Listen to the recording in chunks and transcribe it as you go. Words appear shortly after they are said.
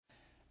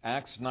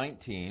Acts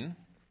 19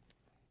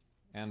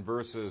 and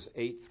verses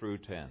 8 through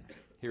 10.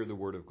 Hear the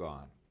word of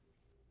God.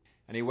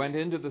 And he went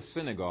into the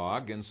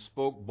synagogue and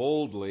spoke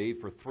boldly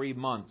for 3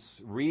 months,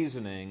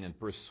 reasoning and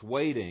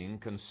persuading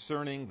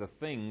concerning the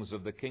things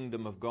of the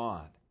kingdom of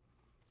God.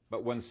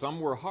 But when some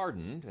were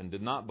hardened and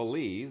did not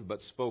believe,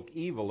 but spoke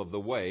evil of the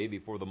way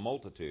before the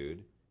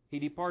multitude, he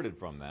departed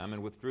from them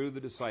and withdrew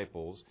the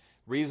disciples,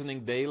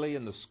 reasoning daily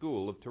in the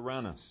school of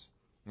Tyrannus.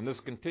 And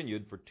this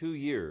continued for 2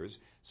 years,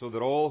 so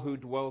that all who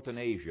dwelt in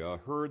Asia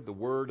heard the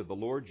word of the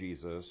Lord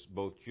Jesus,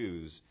 both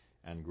Jews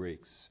and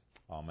Greeks.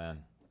 Amen.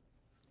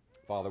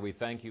 Father, we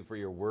thank you for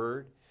your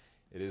word.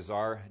 It is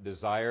our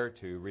desire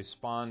to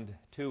respond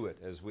to it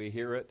as we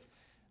hear it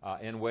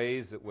in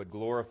ways that would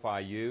glorify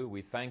you.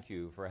 We thank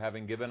you for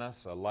having given us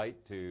a light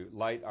to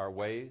light our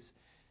ways.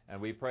 And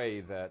we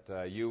pray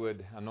that you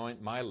would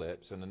anoint my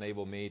lips and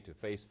enable me to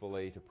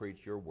faithfully to preach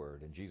your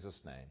word. In Jesus'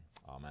 name,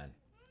 amen.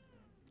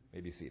 You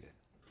may be seated.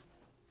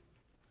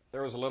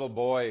 There was a little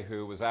boy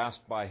who was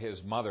asked by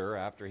his mother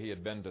after he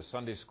had been to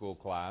Sunday school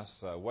class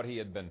what he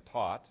had been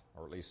taught,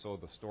 or at least so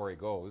the story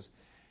goes.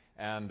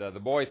 And the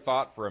boy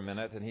thought for a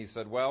minute, and he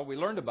said, well, we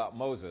learned about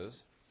Moses.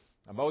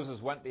 Moses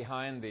went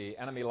behind the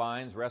enemy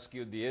lines,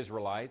 rescued the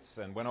Israelites,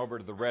 and went over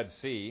to the Red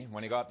Sea.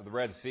 When he got to the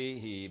Red Sea,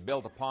 he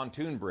built a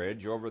pontoon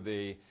bridge over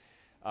the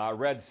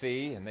Red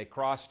Sea, and they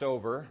crossed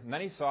over. And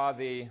then he saw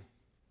the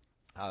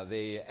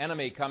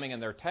enemy coming in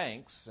their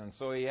tanks, and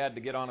so he had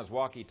to get on his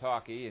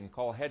walkie-talkie and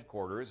call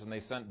headquarters, and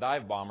they sent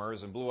dive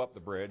bombers and blew up the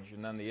bridge,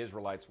 and then the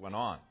Israelites went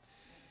on.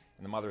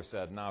 And the mother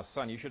said, now,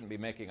 son, you shouldn't be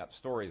making up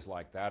stories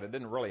like that. It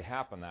didn't really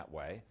happen that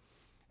way.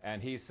 And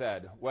he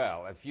said,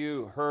 well, if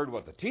you heard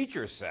what the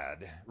teacher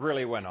said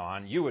really went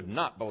on, you would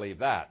not believe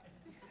that.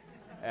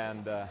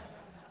 And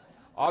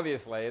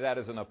obviously, that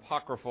is an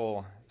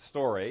apocryphal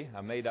story,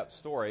 a made-up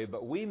story,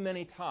 but we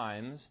many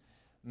times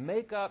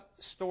make up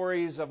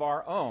stories of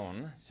our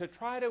own to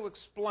try to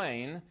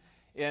explain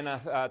in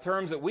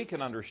terms that we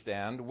can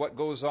understand what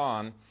goes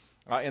on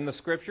in the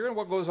Scripture and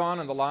what goes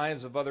on in the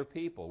lives of other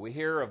people. We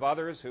hear of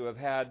others who have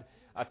had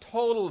a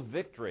total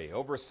victory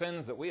over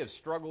sins that we have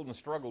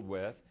struggled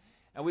with,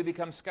 and we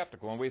become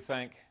skeptical and we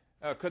think,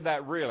 could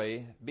that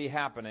really be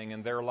happening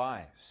in their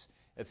lives?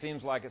 It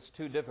seems like it's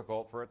too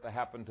difficult for it to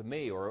happen to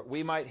me. Or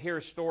we might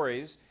hear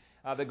stories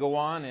that go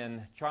on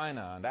in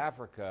China and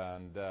Africa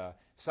and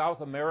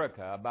South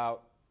America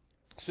about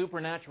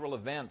supernatural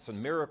events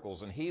and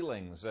miracles and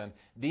healings and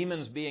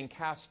demons being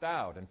cast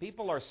out. And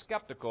people are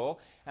skeptical,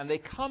 and they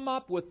come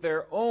up with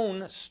their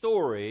own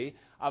story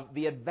of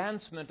the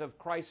advancement of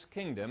Christ's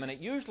kingdom, and it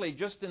usually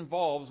just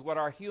involves what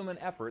our human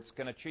efforts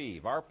can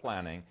achieve, our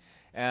planning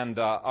and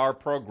our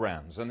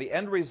programs. And the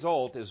end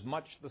result is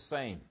much the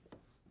same.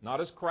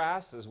 Not as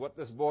crass as what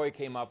this boy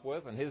came up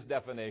with and his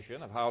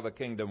definition of how the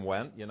kingdom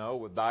went,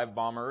 with dive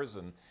bombers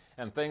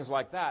and things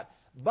like that.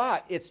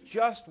 But it's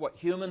just what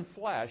human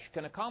flesh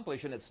can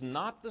accomplish, and it's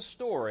not the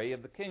story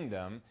of the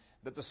kingdom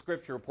that the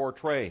Scripture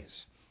portrays.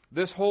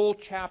 This whole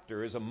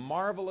chapter is a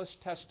marvelous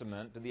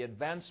testament to the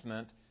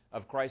advancement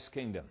of Christ's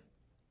kingdom,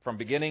 from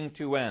beginning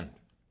to end.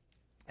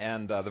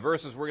 And the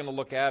verses we're going to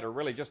look at are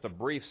really just a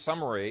brief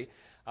summary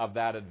of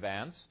that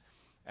advance.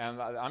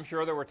 And I'm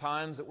sure there were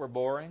times that were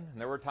boring,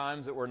 and there were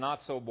times that were not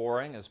so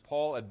boring as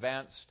Paul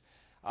advanced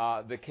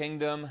the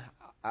kingdom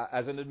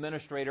as an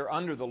administrator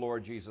under the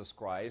Lord Jesus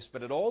Christ.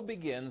 But it all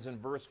begins in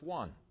verse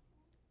 1.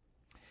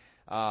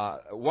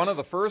 One of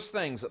the first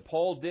things that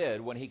Paul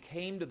did when he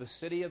came to the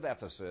city of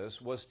Ephesus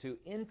was to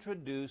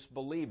introduce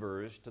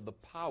believers to the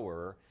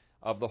power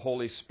of the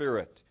Holy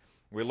Spirit.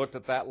 We looked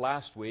at that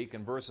last week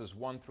in verses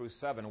 1 through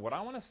 7. What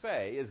I want to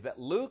say is that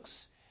Luke's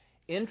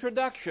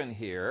introduction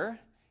here,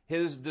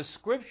 his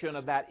description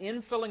of that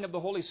infilling of the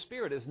Holy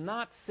Spirit, is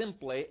not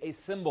simply a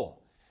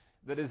symbol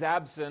that is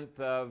absent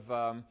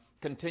of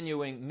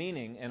continuing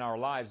meaning in our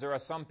lives. There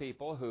are some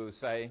people who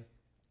say,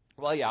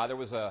 well, yeah, there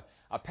was a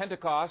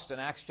Pentecost in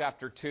Acts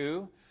chapter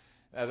 2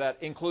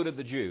 that included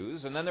the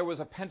Jews, and then there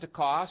was a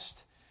Pentecost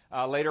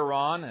later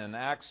on in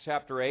Acts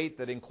chapter 8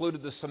 that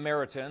included the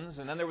Samaritans,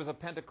 and then there was a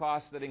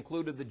Pentecost that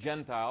included the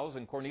Gentiles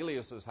in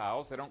Cornelius'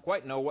 house. They don't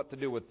quite know what to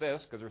do with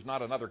this because there's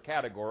not another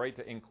category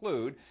to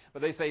include,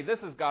 but they say this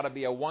has got to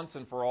be a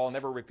once-and-for-all,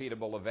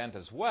 never-repeatable event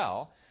as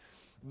well.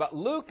 But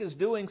Luke is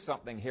doing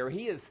something here.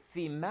 He is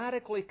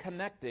thematically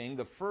connecting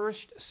the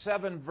first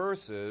 7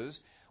 verses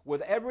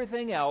with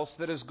everything else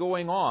that is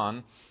going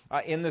on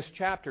in this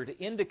chapter to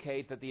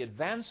indicate that the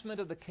advancement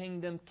of the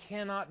kingdom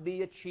cannot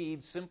be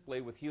achieved simply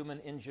with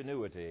human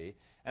ingenuity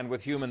and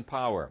with human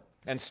power.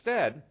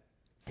 Instead,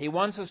 he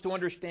wants us to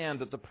understand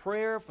that the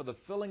prayer for the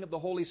filling of the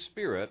Holy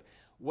Spirit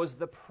was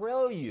the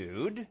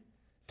prelude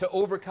to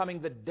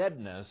overcoming the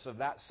deadness of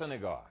that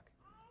synagogue.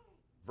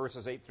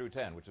 Verses 8 through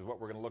 10, which is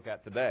what we're going to look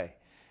at today.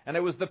 And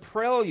it was the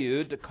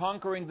prelude to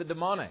conquering the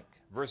demonic,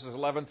 verses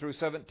 11 through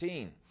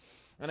 17.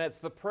 And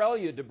it's the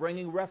prelude to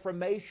bringing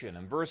reformation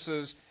in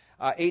verses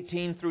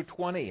 18 through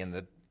 20, and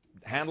the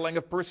handling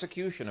of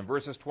persecution in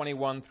verses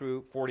 21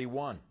 through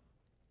 41.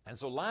 And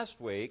so last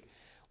week,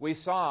 we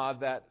saw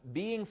that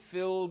being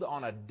filled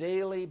on a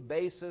daily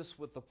basis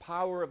with the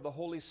power of the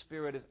Holy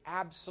Spirit is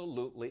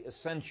absolutely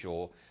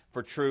essential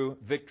for true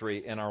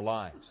victory in our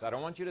lives. I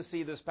don't want you to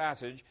see this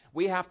passage.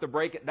 We have to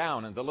break it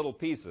down into little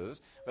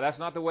pieces, but that's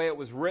not the way it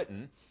was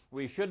written.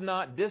 We should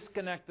not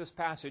disconnect this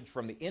passage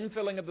from the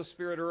infilling of the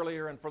Spirit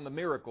earlier and from the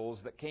miracles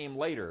that came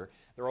later.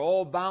 They're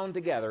all bound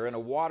together in a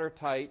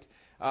watertight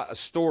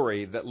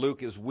story that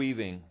Luke is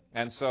weaving.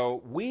 And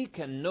so we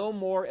can no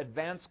more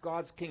advance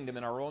God's kingdom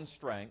in our own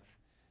strength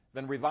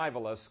than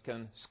revivalists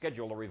can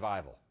schedule a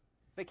revival.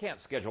 They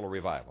can't schedule a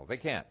revival. They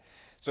can't.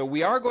 So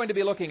we are going to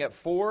be looking at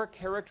 4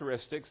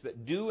 characteristics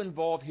that do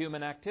involve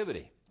human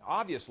activity.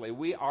 Obviously,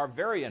 we are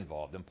very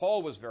involved, and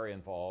Paul was very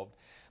involved,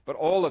 but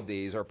all of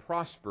these are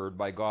prospered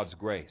by God's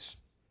grace.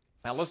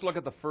 Now let's look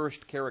at the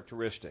first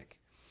characteristic.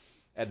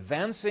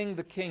 Advancing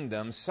the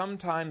kingdom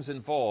sometimes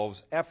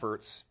involves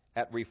efforts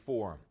at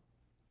reform.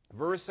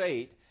 Verse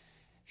 8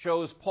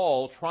 shows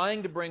Paul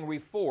trying to bring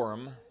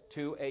reform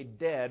to a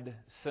dead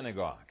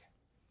synagogue.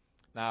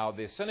 Now,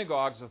 the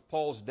synagogues of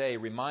Paul's day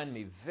remind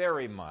me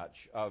very much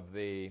of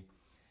the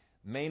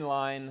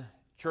mainline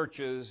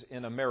churches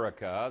in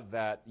America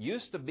that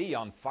used to be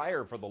on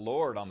fire for the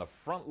Lord on the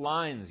front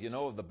lines,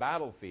 of the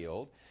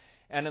battlefield.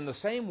 And in the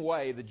same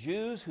way, the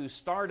Jews who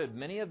started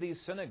many of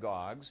these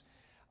synagogues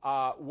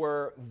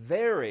were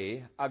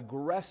very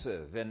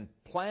aggressive in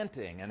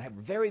planting and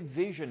very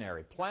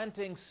visionary,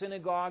 planting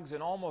synagogues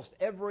in almost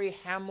every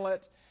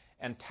hamlet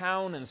and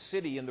town and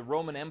city in the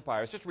Roman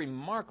Empire. It's just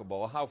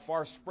remarkable how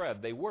far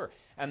spread they were.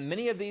 And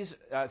many of these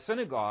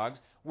synagogues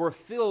were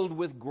filled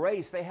with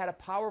grace. They had a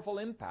powerful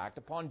impact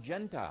upon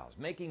Gentiles,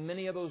 making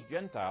many of those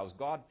Gentiles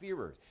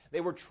God-fearers. They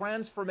were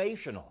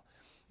transformational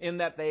in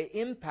that they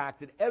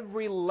impacted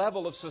every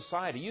level of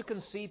society. You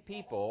can see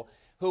people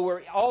who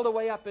were all the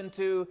way up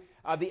into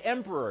the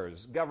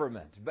emperor's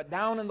government, but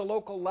down in the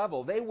local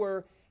level, they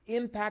were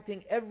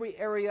impacting every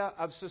area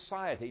of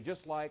society,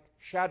 just like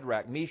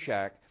Shadrach,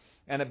 Meshach,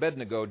 and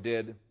Abednego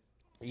did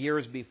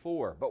years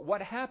before. But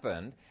what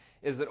happened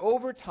is that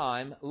over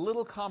time,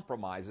 little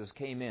compromises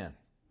came in.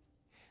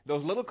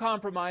 Those little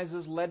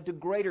compromises led to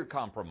greater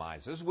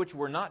compromises, which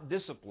were not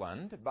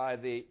disciplined by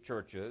the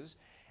churches.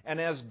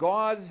 And as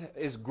God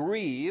is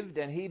grieved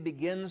and he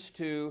begins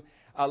to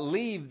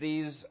leave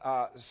these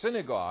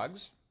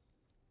synagogues,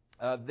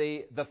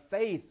 the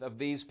faith of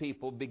these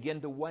people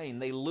begin to wane.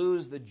 They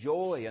lose the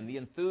joy and the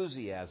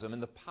enthusiasm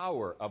and the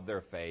power of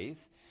their faith.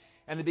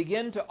 And they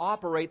begin to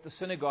operate the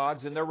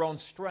synagogues in their own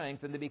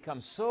strength, and they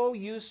become so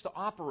used to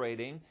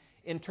operating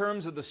in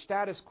terms of the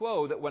status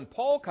quo that when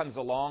Paul comes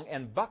along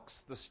and bucks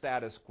the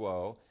status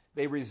quo,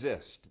 they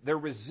resist. They're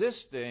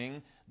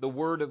resisting the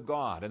Word of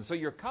God. And so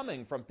you're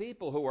coming from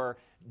people who are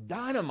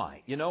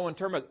dynamite, in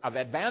terms of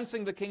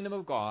advancing the kingdom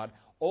of God,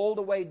 all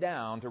the way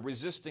down to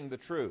resisting the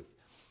truth.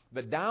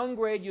 The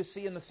downgrade you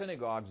see in the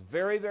synagogues,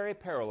 very, very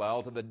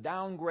parallel to the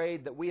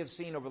downgrade that we have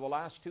seen over the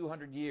last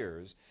 200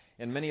 years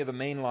in many of the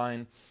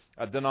mainline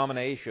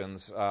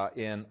denominations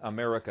in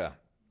America.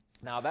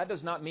 Now, that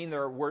does not mean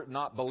there were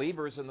not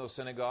believers in those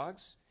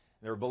synagogues.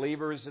 There are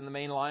believers in the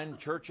mainline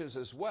churches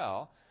as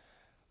well.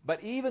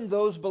 But even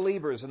those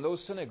believers in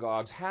those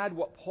synagogues had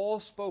what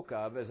Paul spoke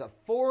of as a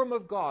form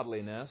of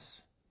godliness,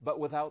 but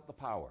without the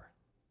power.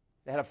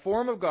 They had a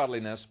form of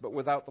godliness, but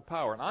without the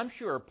power. And I'm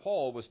sure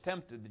Paul was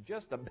tempted to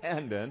just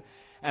abandon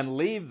and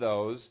leave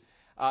those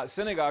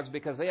synagogues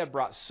because they had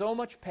brought so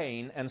much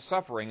pain and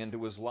suffering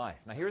into his life.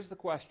 Now, here's the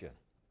question.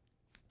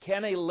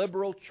 Can a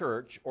liberal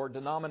church or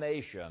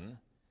denomination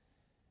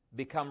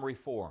become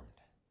reformed?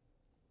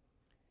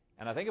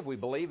 And I think if we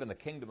believe in the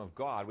kingdom of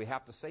God, we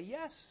have to say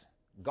yes.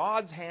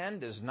 God's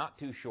hand is not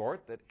too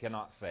short that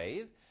cannot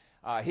save.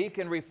 He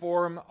can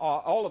reform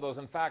all of those.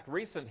 In fact,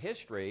 recent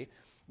history,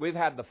 we've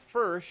had the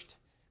first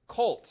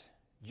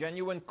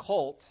genuine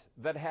cult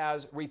that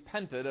has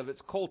repented of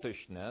its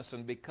cultishness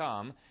and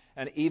become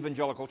an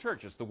evangelical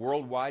church. It's the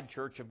Worldwide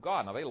Church of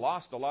God. Now, they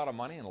lost a lot of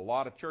money and a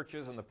lot of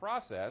churches in the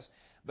process,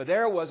 but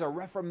there was a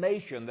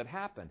reformation that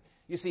happened.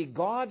 You see,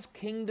 God's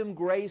kingdom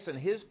grace and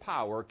His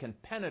power can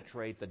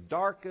penetrate the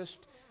darkest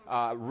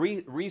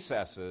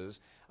recesses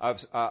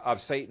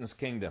of Satan's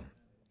kingdom.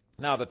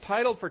 Now, the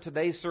title for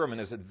today's sermon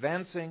is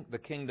Advancing the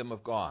Kingdom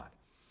of God.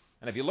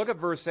 And if you look at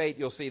verse 8,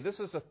 you'll see this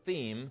is a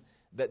theme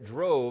that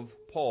drove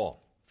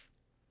Paul.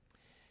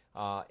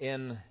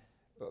 In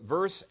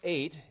verse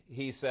 8,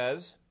 he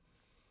says,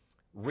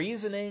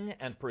 reasoning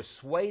and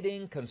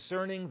persuading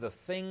concerning the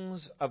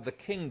things of the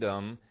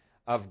kingdom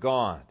of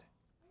God.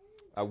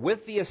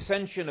 With the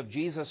ascension of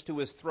Jesus to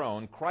His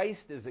throne,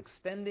 Christ is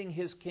extending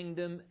His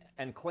kingdom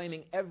and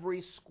claiming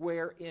every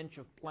square inch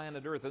of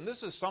planet Earth. And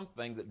this is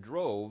something that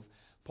drove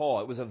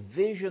Paul. It was a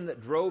vision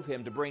that drove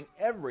him to bring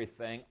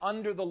everything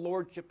under the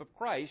lordship of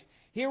Christ.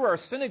 Here are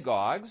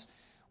synagogues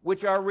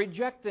which are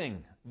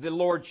rejecting the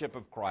lordship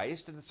of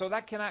Christ, and so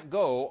that cannot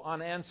go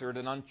unanswered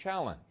and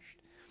unchallenged.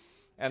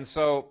 And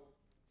so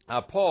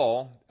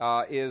Paul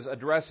is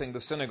addressing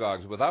the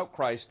synagogues. Without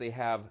Christ, they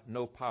have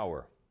no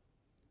power.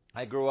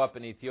 I grew up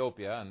in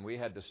Ethiopia, and we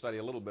had to study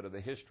a little bit of the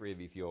history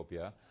of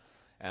Ethiopia.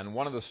 And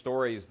one of the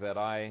stories that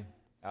I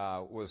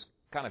was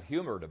kind of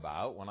humored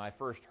about when I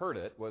first heard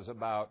it was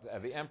about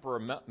the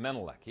Emperor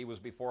Menelik. He was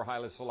before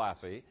Haile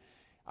Selassie.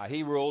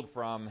 He ruled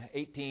from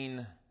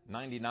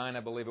 1899, I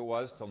believe it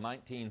was, till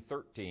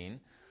 1913.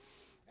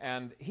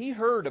 And he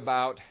heard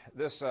about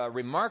this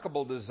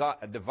remarkable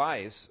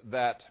device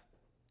that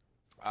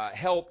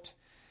helped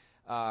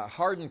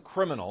harden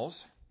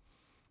criminals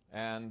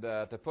and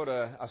to put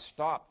a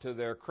stop to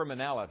their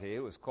criminality. It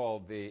was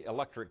called the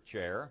electric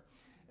chair.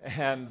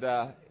 And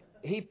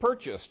he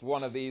purchased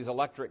one of these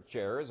electric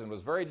chairs and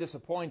was very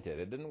disappointed.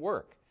 It didn't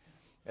work.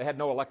 It had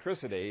no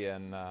electricity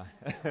in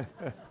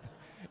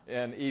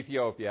in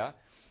Ethiopia.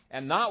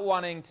 And not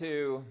wanting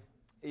to,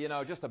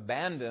 just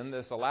abandon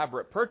this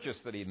elaborate purchase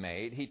that he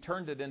made, he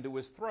turned it into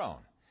his throne.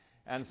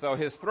 And so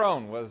his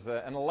throne was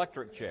an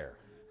electric chair.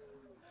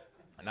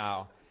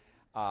 Now,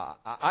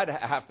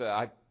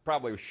 I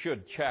probably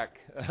should check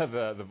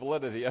the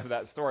validity of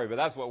that story, but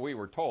that's what we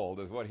were told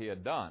is what he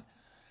had done.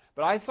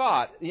 But I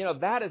thought,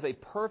 that is a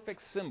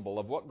perfect symbol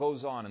of what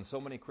goes on in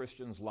so many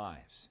Christians'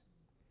 lives.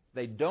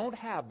 They don't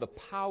have the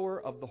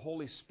power of the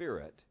Holy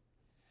Spirit,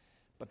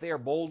 but they are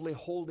boldly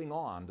holding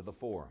on to the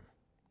form.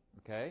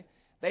 Okay?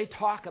 They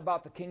talk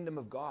about the kingdom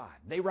of God.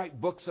 They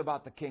write books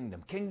about the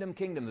kingdom. Kingdom,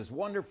 this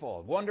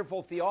wonderful,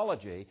 wonderful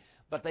theology,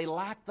 but they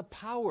lack the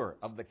power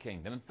of the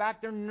kingdom. In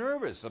fact, they're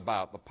nervous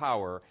about the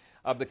power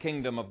of the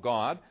kingdom of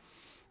God.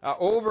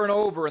 Over and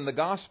over in the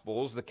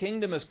Gospels, the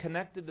kingdom is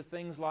connected to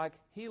things like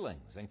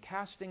healings and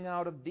casting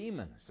out of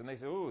demons. And they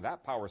say, ooh,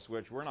 that power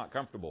switch we're not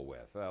comfortable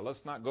with.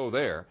 Let's not go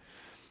there.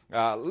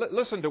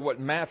 Listen to what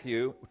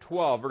Matthew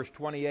 12, verse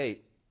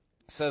 28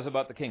 says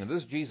about the kingdom.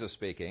 This is Jesus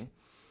speaking.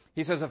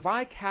 He says, if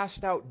I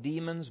cast out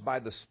demons by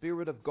the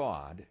Spirit of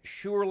God,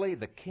 surely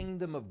the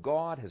kingdom of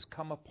God has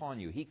come upon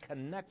you. He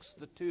connects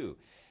the two.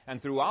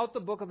 And throughout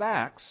the book of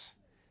Acts,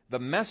 the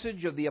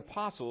message of the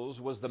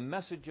apostles was the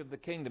message of the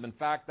kingdom. In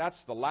fact,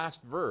 that's the last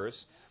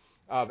verse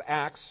of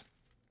Acts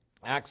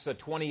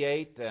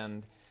 28,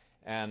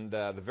 and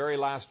the very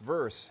last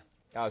verse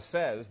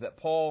says that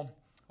Paul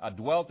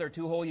dwelt there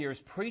 2 whole years,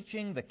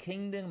 preaching the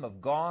kingdom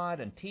of God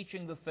and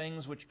teaching the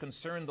things which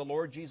concern the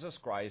Lord Jesus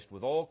Christ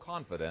with all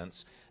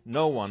confidence,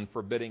 no one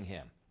forbidding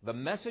him. The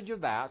message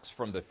of Acts,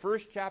 from the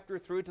first chapter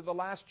through to the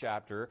last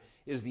chapter,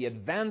 is the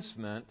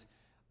advancement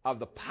of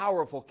the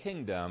powerful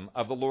kingdom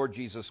of the Lord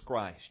Jesus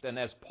Christ. And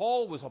as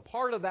Paul was a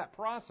part of that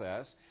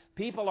process,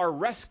 people are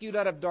rescued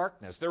out of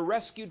darkness. They're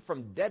rescued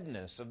from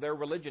deadness of their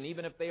religion,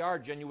 even if they are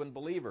genuine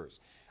believers.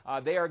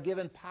 They are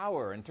given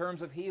power in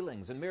terms of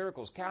healings and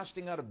miracles,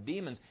 casting out of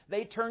demons.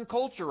 They turn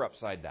culture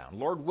upside down.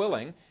 Lord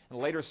willing, in a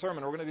later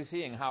sermon, we're going to be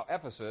seeing how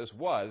Ephesus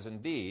was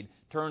indeed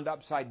turned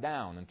upside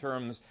down in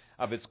terms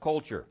of its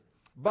culture.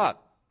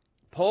 But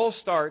Paul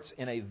starts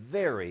in a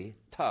very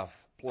tough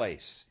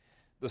place,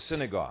 the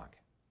synagogue.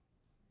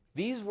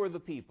 These were the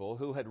people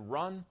who had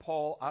run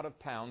Paul out of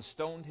town,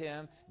 stoned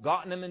him,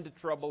 gotten him into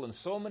trouble in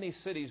so many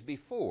cities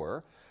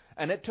before,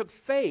 and it took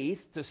faith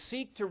to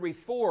seek to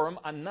reform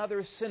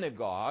another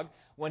synagogue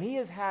when he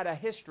has had a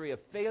history of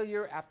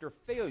failure after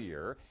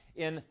failure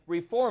in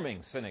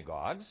reforming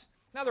synagogues.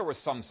 Now, there were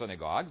some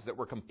synagogues that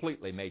were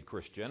completely made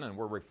Christian and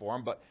were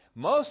reformed, but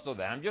most of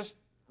them just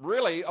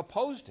really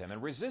opposed him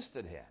and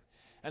resisted him.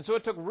 And so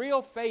it took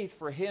real faith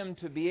for him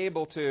to be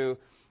able to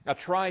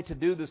try to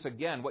do this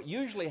again. What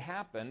usually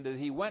happened is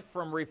he went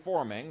from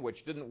reforming,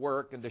 which didn't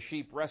work, into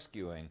sheep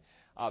rescuing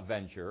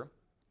venture.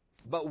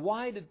 But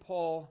why did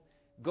Paul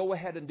go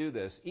ahead and do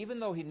this, even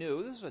though he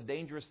knew this is a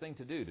dangerous thing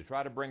to do, to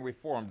try to bring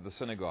reform to the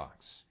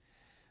synagogues?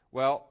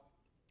 Well,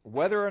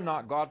 whether or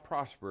not God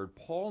prospered,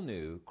 Paul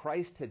knew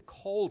Christ had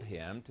called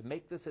him to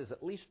make this as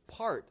at least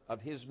part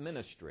of his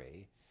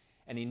ministry,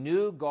 and he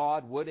knew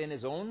God would, in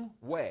his own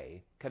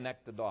way,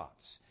 connect the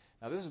dots.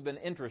 Now, this has been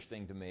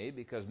interesting to me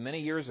because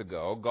many years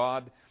ago,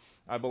 God,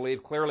 I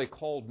believe, clearly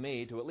called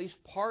me to at least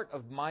part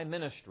of my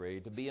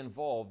ministry to be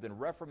involved in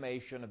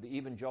reformation of the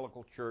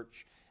evangelical church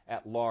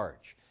at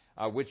large,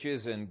 which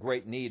is in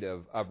great need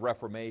of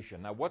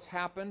reformation. Now, what's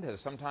happened has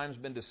sometimes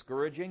been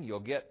discouraging. You'll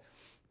get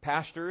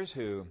pastors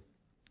who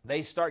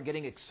they start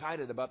getting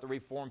excited about the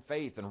Reformed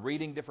faith and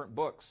reading different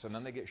books, and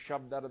then they get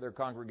shoved out of their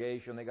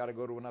congregation. They got to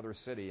go to another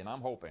city, and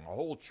I'm hoping a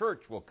whole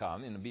church will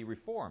come and be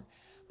reformed.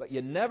 But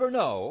you never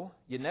know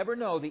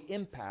the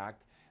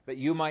impact that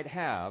you might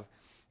have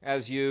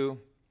as you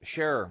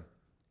share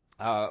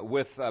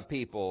with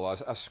people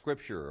a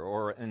scripture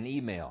or an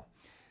email.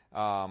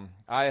 I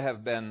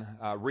have been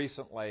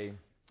recently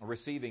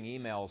receiving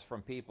emails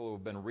from people who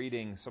have been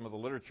reading some of the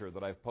literature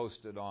that I've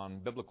posted on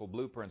Biblical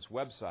Blueprint's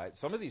website.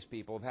 Some of these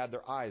people have had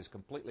their eyes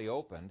completely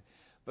opened,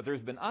 but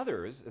there's been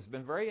others, it's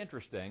been very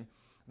interesting,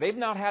 they've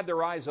not had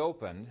their eyes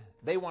opened,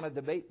 they want to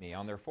debate me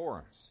on their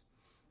forums.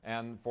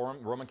 And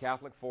Roman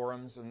Catholic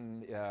forums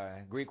and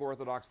Greek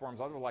Orthodox forums,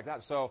 others like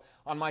that. So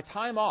on my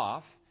time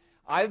off,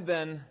 I've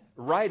been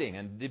writing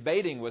and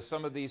debating with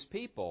some of these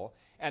people,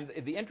 And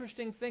the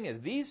interesting thing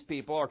is, these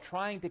people are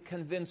trying to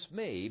convince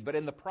me, but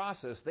in the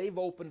process, they've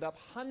opened up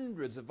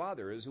hundreds of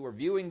others who are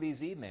viewing these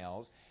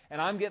emails,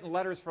 and I'm getting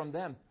letters from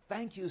them.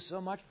 Thank you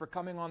so much for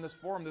coming on this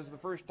forum. This is the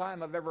first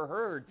time I've ever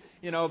heard,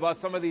 about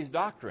some of these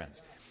doctrines.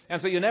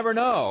 And so you never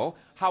know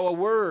how a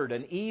word,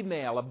 an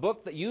email, a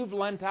book that you've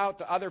lent out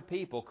to other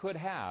people could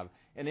have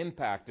an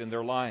impact in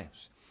their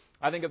lives.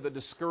 I think of the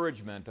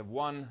discouragement of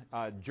one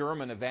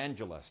German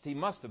evangelist. He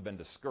must have been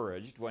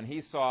discouraged when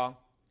he saw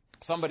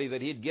somebody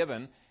that he'd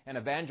given an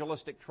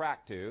evangelistic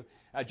tract to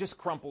just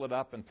crumple it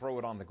up and throw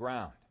it on the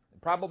ground.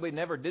 Probably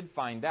never did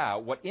find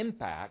out what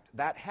impact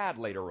that had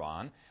later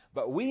on,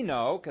 but we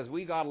know, because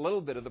we got a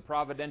little bit of the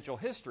providential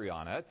history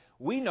on it,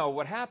 we know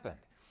what happened.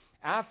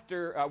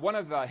 After one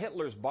of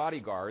Hitler's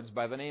bodyguards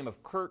by the name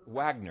of Kurt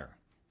Wagner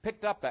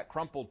picked up that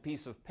crumpled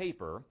piece of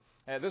paper,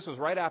 this was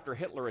right after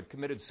Hitler had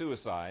committed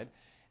suicide,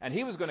 and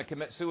he was going to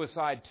commit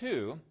suicide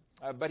too,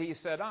 but he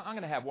said, I'm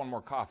going to have one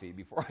more coffee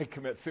before I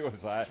commit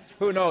suicide.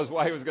 Who knows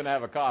why he was going to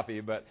have a coffee,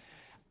 but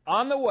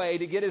on the way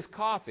to get his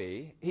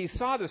coffee, he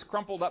saw this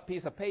crumpled up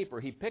piece of paper.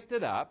 He picked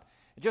it up,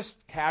 just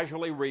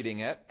casually reading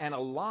it, and a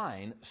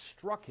line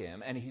struck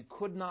him, and he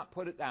could not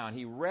put it down.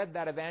 He read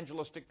that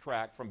evangelistic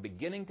tract from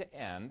beginning to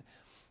end.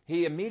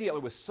 He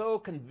immediately was so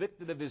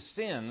convicted of his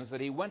sins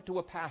that he went to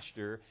a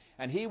pastor,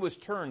 and he was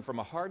turned from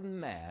a hardened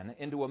man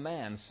into a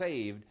man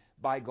saved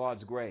by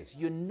God's grace.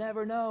 You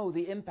never know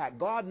the impact.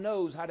 God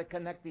knows how to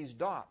connect these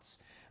dots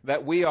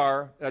that we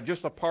are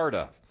just a part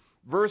of.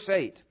 Verse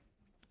 8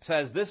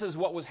 says this is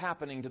what was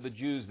happening to the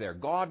Jews there.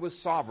 God was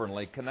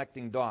sovereignly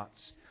connecting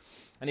dots.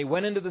 And he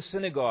went into the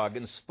synagogue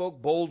and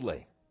spoke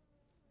boldly.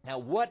 Now,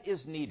 what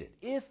is needed?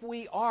 If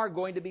we are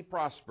going to be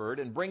prospered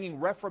and bringing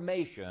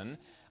reformation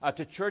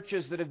to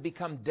churches that have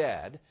become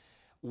dead,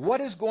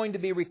 what is going to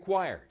be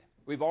required?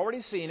 We've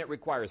already seen it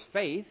requires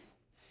faith.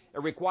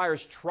 It requires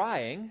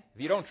trying.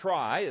 If you don't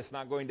try, it's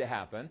not going to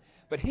happen.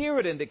 But here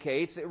it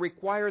indicates it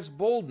requires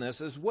boldness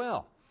as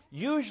well.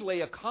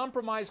 Usually a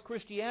compromised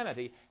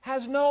Christianity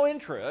has no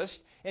interest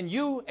in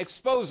you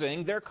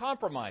exposing their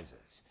compromises.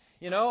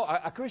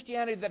 A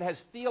Christianity that has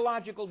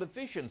theological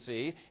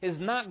deficiency is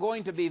not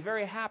going to be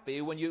very happy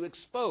when you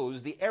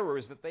expose the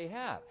errors that they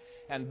have.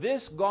 And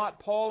this got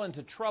Paul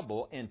into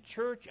trouble in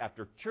church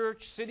after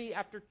church, city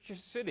after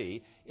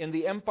city in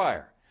the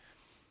empire.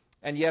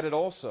 And yet it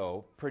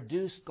also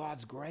produced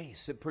God's grace.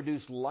 It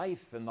produced life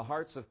in the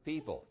hearts of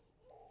people.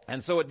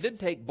 And so it did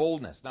take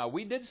boldness. Now,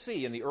 we did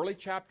see in the early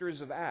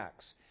chapters of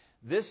Acts,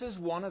 this is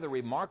one of the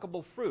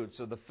remarkable fruits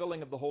of the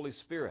filling of the Holy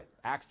Spirit.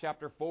 Acts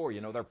chapter 4,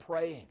 they're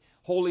praying.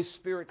 Holy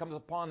Spirit comes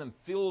upon them,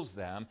 fills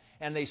them,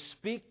 and they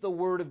speak the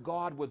Word of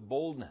God with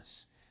boldness.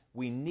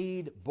 We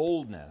need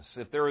boldness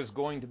if there is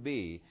going to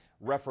be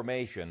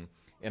reformation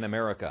in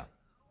America.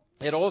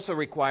 It also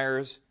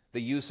requires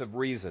the use of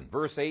reason.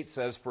 Verse 8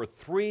 says, for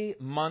 3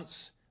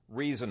 months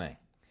reasoning.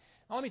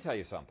 Now let me tell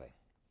you something.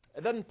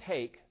 It doesn't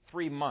take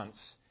 3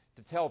 months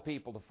to tell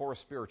people to force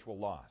spiritual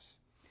laws.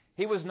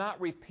 He was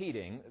not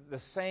repeating the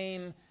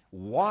same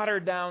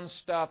watered-down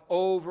stuff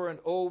over and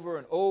over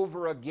and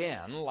over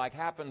again like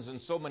happens in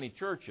so many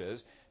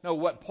churches. No,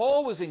 what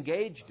Paul was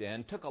engaged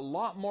in took a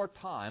lot more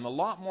time, a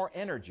lot more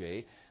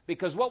energy,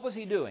 because what was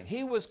he doing?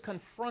 He was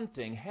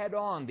confronting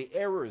head-on the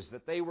errors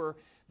that they were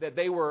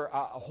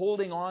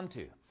holding on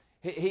to.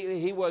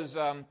 He was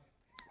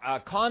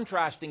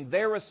contrasting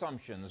their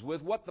assumptions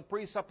with what the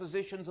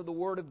presuppositions of the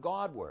Word of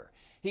God were.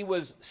 He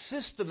was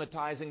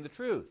systematizing the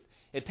truth.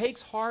 It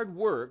takes hard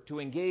work to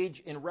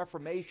engage in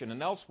reformation,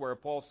 and elsewhere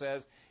Paul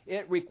says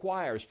it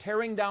requires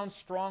tearing down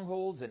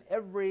strongholds and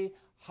every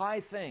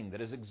high thing that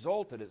has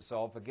exalted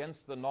itself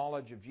against the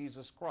knowledge of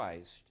Jesus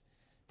Christ,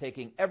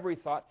 taking every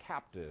thought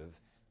captive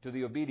to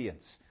the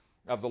obedience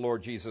of the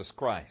Lord Jesus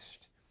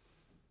Christ.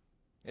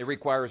 It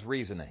requires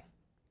reasoning.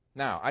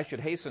 Now, I should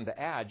hasten to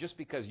add, just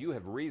because you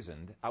have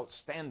reasoned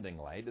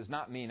outstandingly does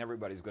not mean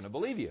everybody's going to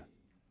believe you,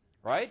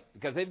 right?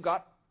 Because they've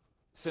got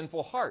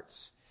sinful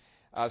hearts.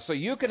 So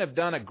you can have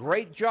done a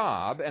great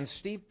job, and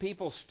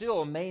people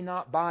still may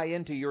not buy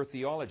into your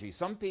theology.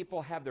 Some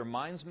people have their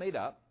minds made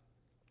up,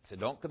 so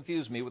don't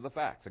confuse me with the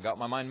facts. I got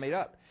my mind made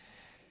up.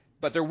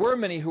 But there were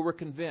many who were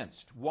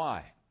convinced.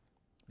 Why?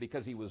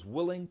 Because he was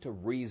willing to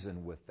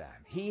reason with them.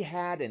 He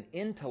had an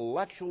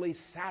intellectually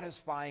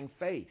satisfying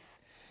faith.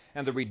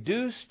 And the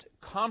reduced,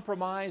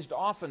 compromised,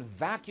 often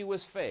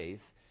vacuous faith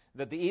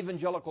that the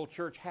evangelical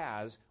church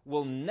has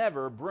will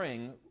never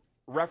bring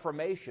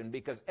reformation,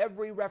 because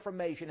every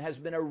reformation has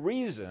been a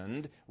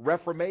reasoned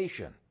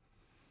reformation.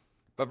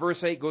 But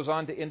verse 8 goes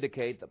on to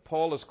indicate that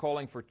Paul is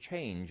calling for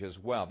change as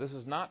well. This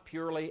is not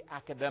purely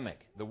academic.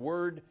 The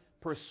word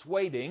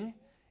persuading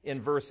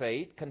in verse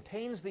 8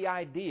 contains the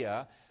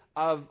idea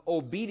of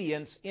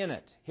obedience in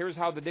it. Here's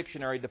how the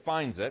dictionary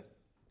defines it.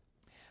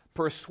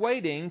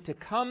 Persuading to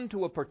come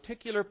to a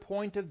particular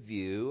point of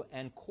view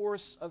and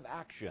course of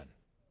action.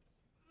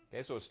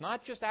 Okay, so it's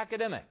not just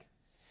academic.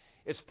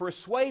 It's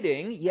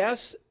persuading,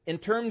 yes, in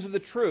terms of the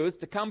truth,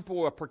 to come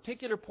to a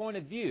particular point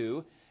of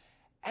view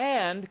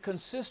and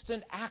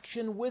consistent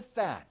action with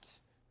that.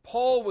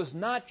 Paul was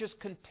not just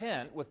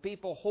content with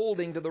people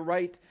holding to the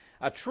right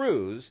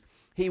truths.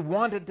 He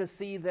wanted to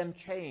see them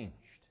changed.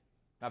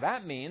 Now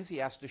that means he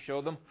has to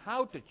show them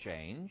how to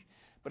change,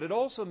 but it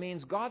also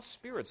means God's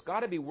Spirit's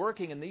got to be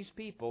working in these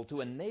people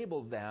to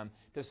enable them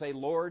to say,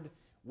 Lord,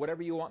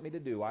 whatever you want me to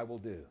do, I will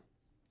do.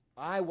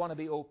 I want to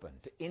be open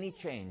to any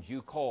change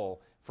you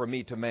call for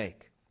me to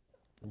make.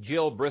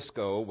 Jill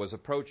Briscoe was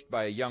approached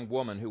by a young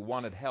woman who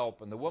wanted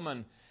help, and the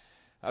woman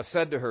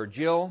said to her,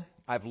 Jill,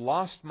 I've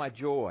lost my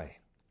joy.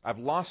 I've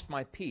lost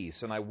my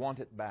peace, and I want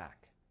it back.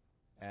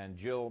 And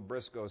Jill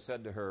Briscoe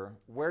said to her,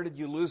 where did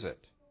you lose it?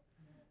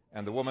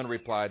 And the woman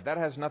replied, that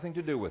has nothing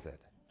to do with it.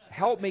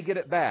 Help me get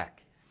it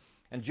back.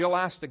 And Jill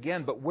asked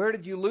again, but where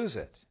did you lose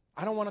it?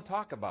 I don't want to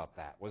talk about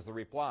that, was the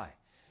reply.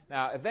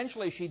 Now,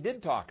 eventually she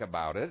did talk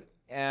about it,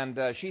 and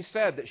she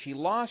said that she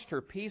lost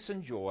her peace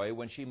and joy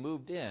when she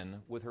moved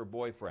in with her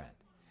boyfriend.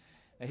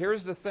 Now,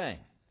 here's the thing.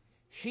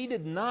 She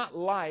did not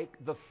like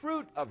the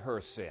fruit of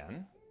her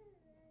sin,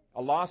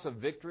 a loss of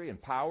victory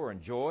and power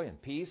and joy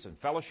and peace and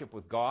fellowship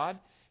with God.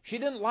 She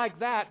didn't like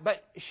that,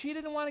 but she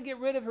didn't want to get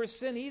rid of her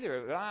sin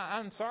either.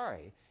 I'm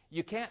sorry.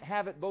 You can't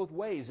have it both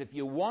ways. If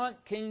you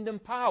want kingdom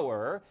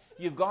power,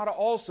 you've got to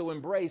also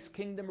embrace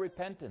kingdom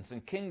repentance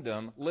and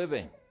kingdom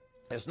living.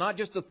 It's not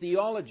just the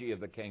theology of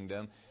the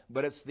kingdom,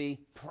 but it's the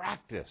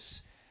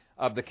practice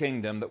of the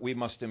kingdom that we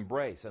must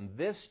embrace. And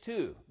this,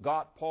 too,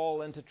 got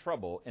Paul into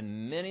trouble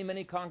in many,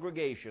 many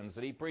congregations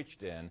that he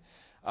preached in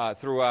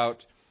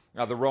throughout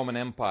the Roman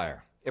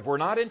Empire. If we're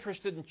not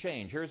interested in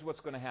change, here's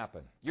what's going to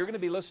happen. You're going to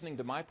be listening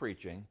to my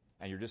preaching,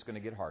 and you're just going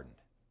to get hardened.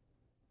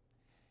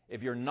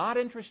 If you're not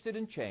interested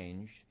in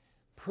change,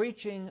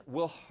 preaching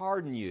will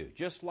harden you,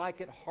 just like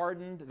it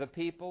hardened the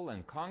people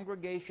in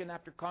congregation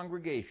after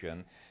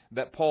congregation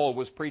that Paul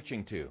was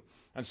preaching to.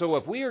 And so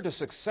if we are to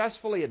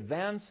successfully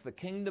advance the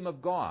kingdom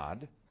of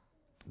God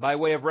by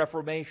way of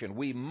reformation,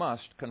 we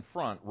must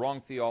confront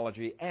wrong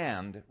theology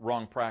and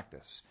wrong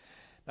practice.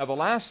 Now, the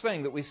last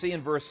thing that we see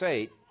in verse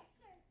 8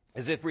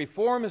 is if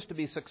reform is to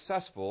be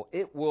successful,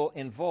 it will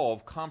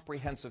involve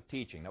comprehensive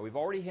teaching. Now, we've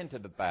already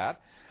hinted at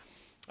that.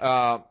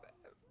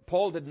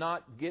 Paul did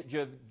not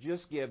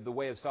just give the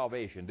way of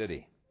salvation, did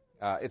he?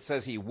 It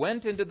says he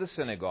went into the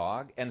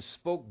synagogue and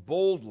spoke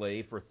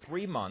boldly for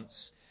 3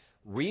 months,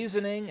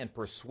 reasoning and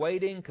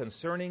persuading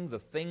concerning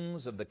the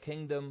things of the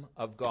kingdom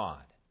of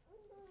God.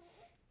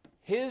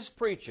 His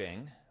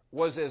preaching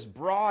was as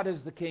broad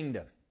as the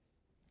kingdom.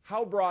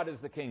 How broad is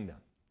the kingdom?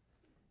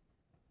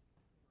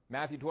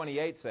 Matthew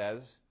 28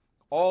 says,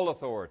 all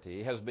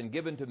authority has been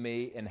given to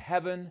me in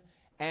heaven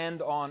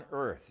and on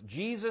earth.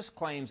 Jesus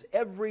claims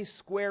every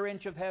square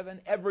inch of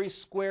heaven, every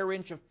square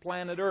inch of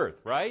planet earth,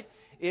 right?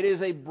 It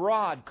is a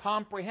broad,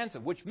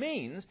 comprehensive, which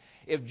means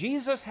if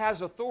Jesus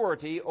has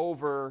authority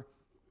over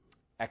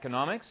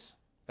economics,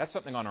 that's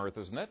something on earth,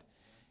 isn't it?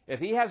 If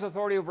he has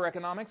authority over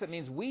economics, it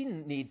means we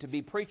need to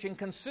be preaching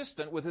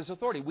consistent with his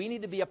authority. We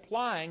need to be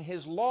applying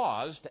his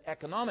laws to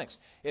economics.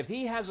 If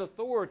he has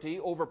authority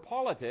over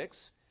politics,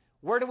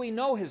 where do we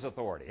know his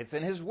authority? It's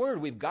in his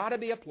Word. We've got to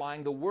be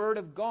applying the Word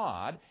of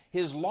God,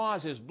 his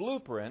laws, his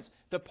blueprints,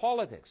 to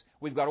politics.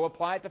 We've got to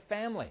apply it to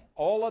family,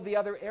 all of the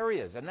other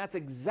areas. And that's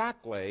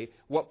exactly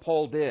what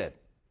Paul did.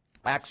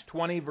 Acts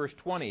 20, verse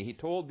 20, he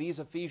told these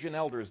Ephesian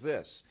elders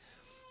this,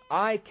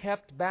 I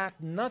kept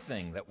back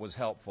nothing that was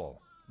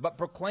helpful, but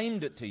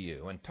proclaimed it to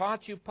you and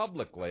taught you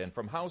publicly and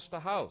from house to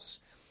house.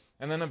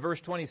 And then in verse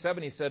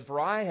 27 he said, for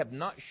I have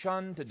not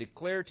shunned to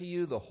declare to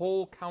you the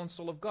whole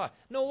counsel of God.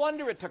 No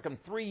wonder it took him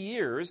 3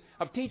 years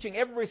of teaching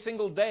every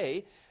single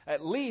day,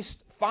 at least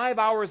 5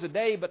 hours a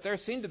day, but there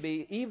seemed to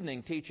be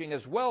evening teaching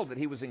as well that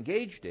he was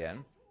engaged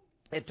in.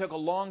 It took a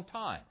long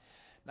time.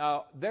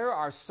 Now, there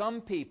are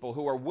some people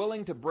who are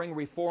willing to bring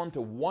reform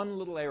to one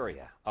little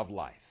area of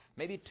life,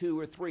 maybe 2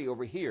 or 3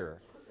 over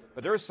here,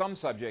 but there are some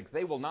subjects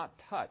they will not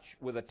touch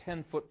with a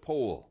 10-foot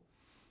pole.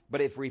 But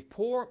if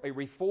a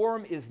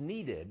reform is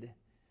needed,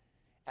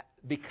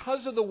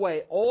 because of the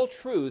way all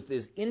truth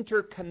is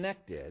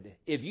interconnected,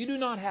 if you do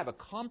not have a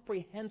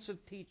comprehensive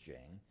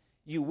teaching,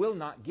 you will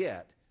not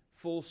get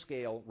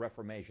full-scale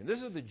reformation.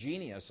 This is the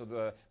genius of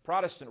the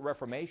Protestant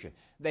Reformation.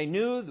 They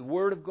knew the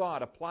Word of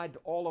God applied to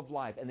all of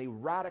life, and they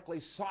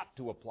radically sought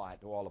to apply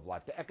it to all of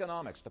life, to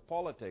economics, to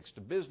politics, to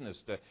business.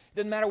 It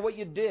didn't matter what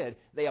you did,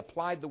 they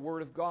applied the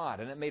Word of God,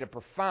 and it made a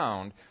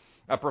profound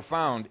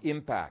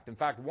impact. In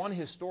fact, one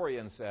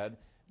historian said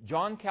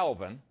John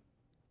Calvin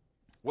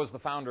was the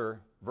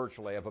founder,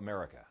 virtually, of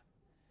America.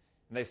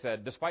 And they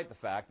said, despite the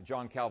fact that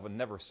John Calvin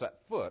never set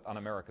foot on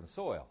American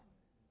soil.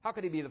 How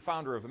could he be the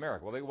founder of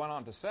America? Well, they went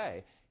on to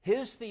say,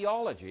 his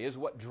theology is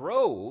what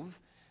drove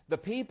the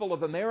people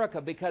of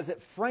America because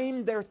it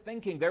framed their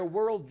thinking, their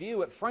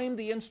worldview. It framed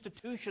the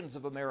institutions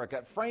of America.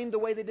 It framed the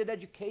way they did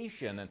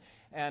education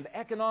and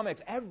economics.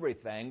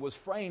 Everything was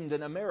framed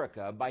in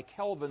America by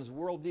Calvin's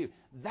worldview.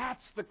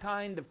 That's the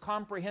kind of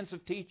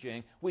comprehensive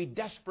teaching we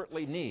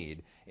desperately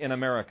need in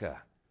America.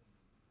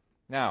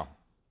 Now,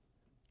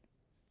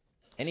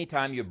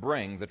 anytime you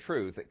bring the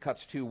truth, it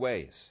cuts 2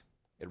 ways.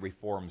 It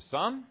reforms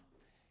some,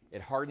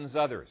 it hardens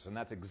others. And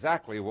that's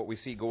exactly what we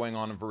see going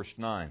on in verse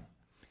 9.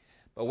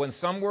 But when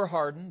some were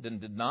hardened and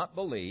did not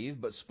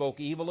believe, but spoke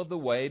evil of the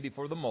way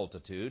before the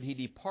multitude, he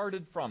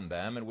departed from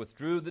them and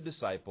withdrew the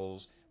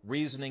disciples,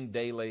 reasoning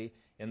daily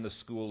in the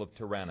school of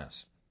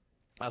Tyrannus.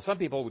 Now, some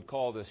people would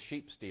call this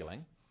sheep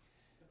stealing.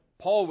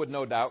 Paul would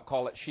no doubt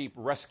call it sheep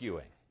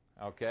rescuing.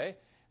 Okay?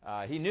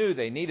 He knew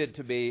they needed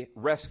to be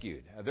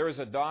rescued. There is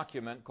a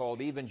document called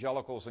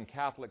Evangelicals and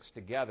Catholics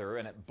Together,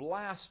 and it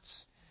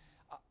blasts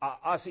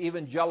us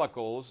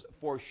evangelicals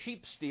for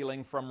sheep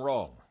stealing from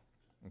Rome.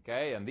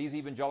 Okay, and these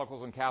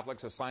evangelicals and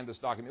Catholics have signed this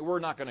document. We're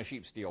not going to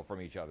sheep steal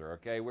from each other,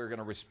 okay? We're going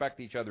to respect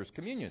each other's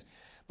communions.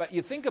 But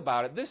you think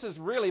about it, this is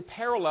really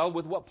parallel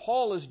with what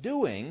Paul is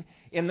doing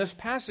in this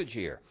passage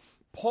here.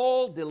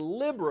 Paul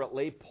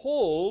deliberately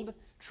pulled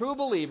true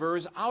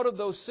believers out of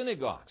those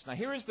synagogues. Now,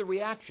 here is the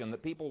reaction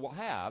that people will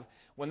have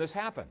when this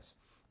happens.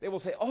 They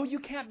will say, oh, you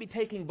can't be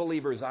taking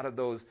believers out of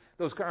those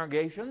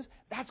congregations.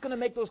 That's going to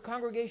make those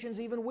congregations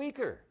even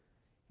weaker.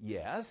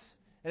 Yes.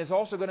 And it's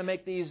also going to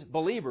make these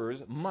believers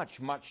much,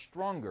 much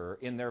stronger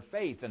in their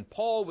faith. And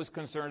Paul was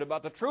concerned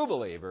about the true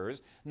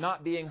believers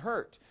not being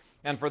hurt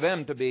and for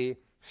them to be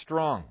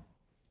strong.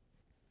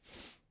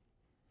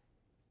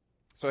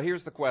 So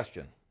here's the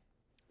question.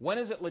 When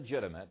is it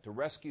legitimate to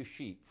rescue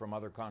sheep from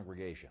other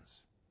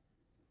congregations?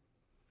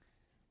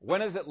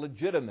 When is it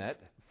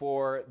legitimate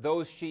for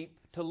those sheep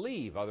to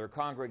leave other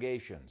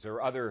congregations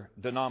or other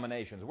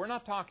denominations? We're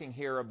not talking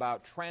here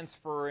about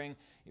transferring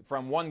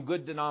from one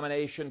good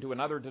denomination to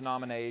another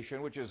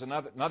denomination, which is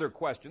another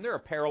question. There are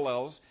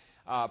parallels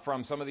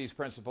from some of these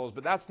principles,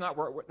 but that's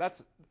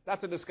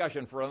a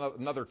discussion for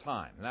another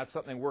time, and that's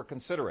something we're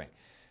considering.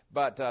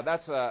 But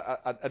that's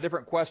a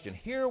different question.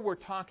 Here we're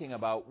talking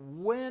about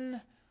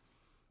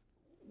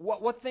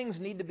what things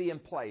need to be in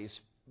place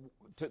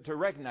to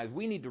recognize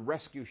we need to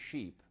rescue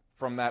sheep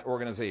from that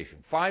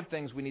organization. 5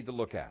 things we need to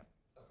look at.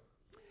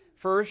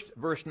 First,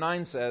 verse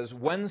 9 says,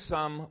 when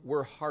some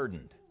were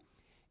hardened.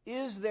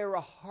 Is there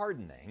a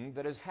hardening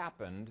that has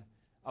happened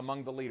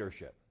among the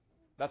leadership?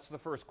 That's the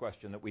first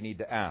question that we need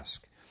to ask.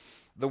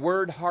 The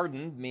word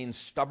hardened means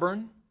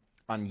stubborn,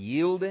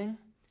 unyielding,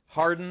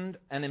 hardened,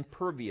 and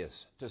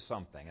impervious to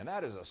something. And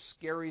that is a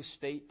scary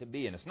state to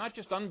be in. It's not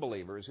just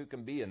unbelievers who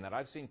can be in that.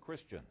 I've seen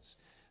Christians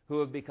who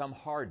have become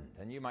hardened.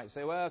 And you might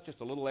say, well, it's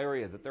just a little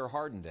area that they're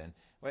hardened in.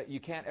 Well, you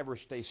can't ever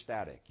stay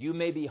static. You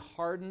may be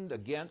hardened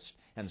against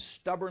and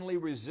stubbornly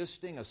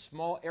resisting a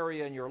small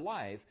area in your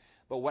life,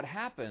 but what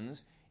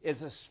happens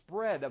is a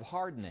spread of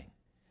hardening.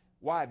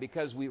 Why?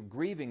 Because we're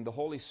grieving the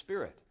Holy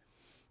Spirit.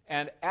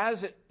 And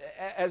as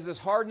this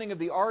hardening of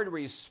the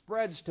arteries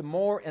spreads to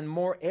more and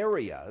more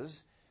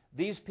areas,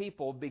 these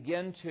people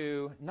begin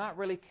to not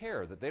really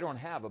care that they don't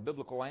have a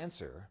biblical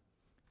answer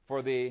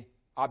for the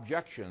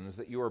objections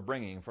that you are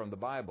bringing from the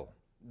Bible.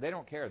 They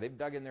don't care. They've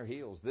dug in their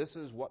heels. This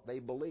is what they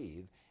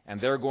believe, and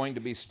they're going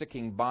to be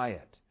sticking by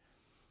it.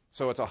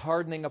 So it's a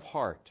hardening of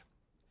heart.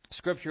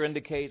 Scripture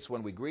indicates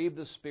when we grieve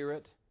the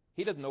Spirit,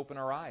 He doesn't open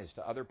our eyes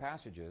to other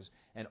passages.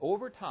 And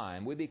over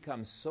time, we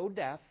become so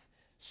deaf,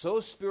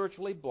 so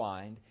spiritually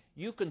blind,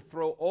 you can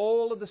throw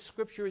all of the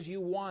Scriptures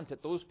you want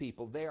at those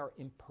people. They are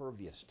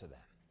impervious to them.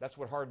 That's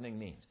what hardening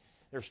means.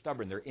 They're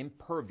stubborn. They're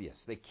impervious.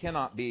 They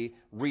cannot be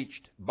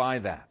reached by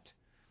that.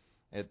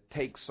 It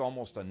takes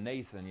almost a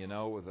Nathan,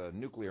 with a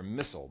nuclear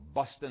missile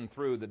busting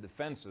through the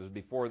defenses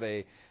before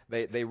they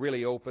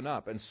really open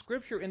up. And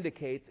Scripture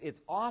indicates it's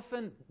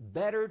often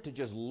better to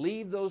just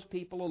leave those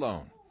people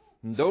alone.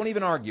 Don't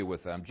even argue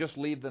with them. Just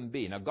leave them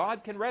be. Now,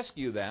 God can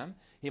rescue them.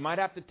 He might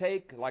have to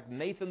take, like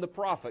Nathan the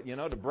prophet,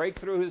 to break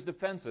through his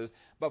defenses.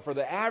 But for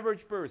the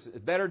average person,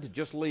 it's better to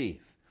just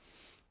leave.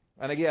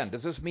 And again,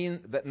 does this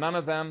mean that none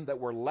of them that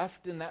were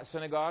left in that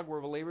synagogue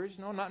were believers?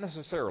 No, not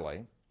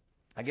necessarily.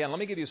 Again, let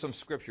me give you some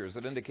scriptures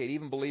that indicate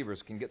even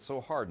believers can get so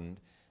hardened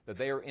that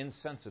they are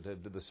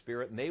insensitive to the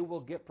Spirit, and they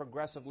will get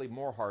progressively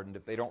more hardened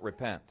if they don't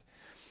repent.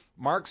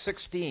 Mark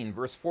 16,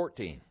 verse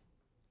 14.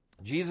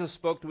 Jesus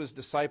spoke to his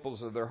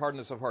disciples of their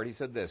hardness of heart. He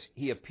said this,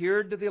 He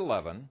appeared to the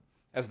 11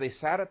 as they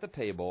sat at the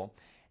table,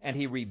 and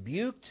He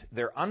rebuked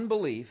their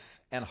unbelief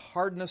and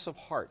hardness of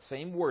heart.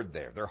 Same word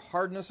there, their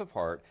hardness of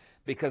heart,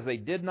 because they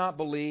did not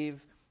believe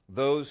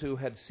those who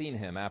had seen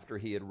Him after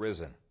He had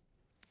risen.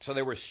 So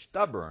they were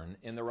stubborn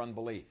in their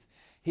unbelief.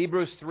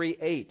 Hebrews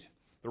 3:8,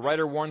 the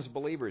writer warns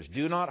believers,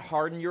 do not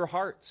harden your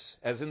hearts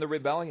as in the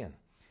rebellion,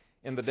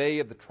 in the day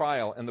of the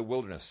trial in the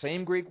wilderness.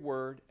 Same Greek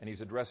word, and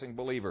he's addressing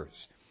believers.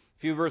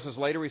 A few verses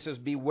later he says,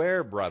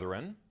 beware,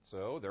 brethren.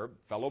 So they're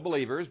fellow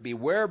believers.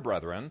 Beware,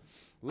 brethren,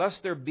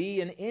 lest there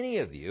be in any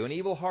of you an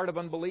evil heart of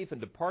unbelief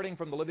and departing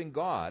from the living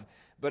God,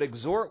 but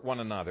exhort one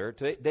another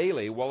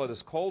daily while it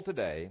is called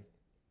today,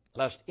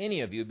 lest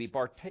any of you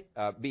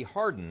be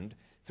hardened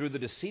through the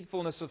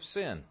deceitfulness of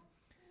sin.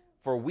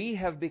 For we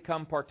have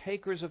become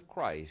partakers of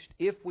Christ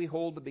if we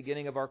hold the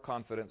beginning of our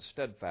confidence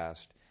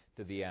steadfast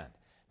to the end.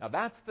 Now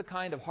that's the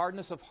kind of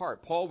hardness of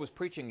heart Paul was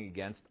preaching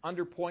against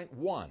under point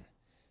 1.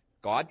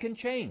 God can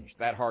change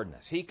that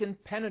hardness. He can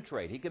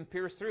penetrate. He can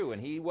pierce through.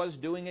 And he was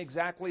doing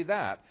exactly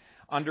that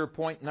under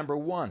point number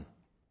 1.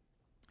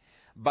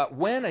 But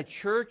when a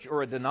church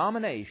or a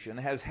denomination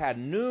has had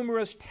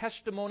numerous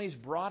testimonies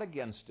brought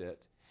against it,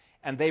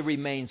 and they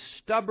remain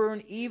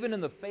stubborn even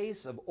in the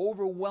face of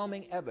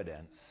overwhelming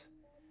evidence,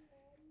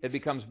 it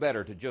becomes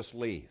better to just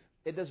leave.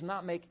 It does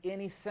not make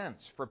any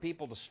sense for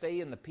people to stay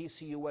in the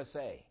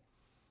PCUSA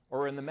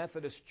or in the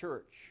Methodist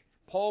Church.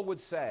 Paul would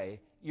say,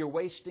 you're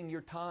wasting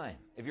your time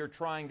if you're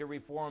trying to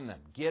reform them.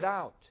 Get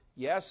out.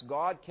 Yes,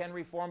 God can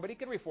reform, but He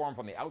can reform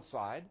from the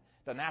outside.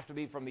 Doesn't have to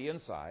be from the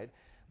inside.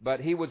 But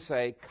He would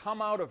say,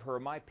 come out of her,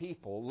 my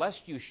people,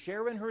 lest you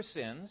share in her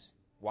sins.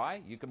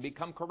 Why? You can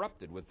become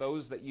corrupted with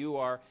those that you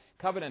are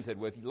covenanted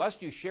with,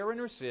 lest you share in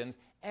her sins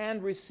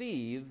and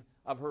receive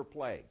of her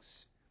plagues.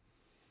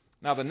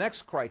 Now, the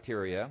next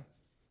criteria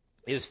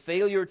is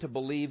failure to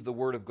believe the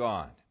Word of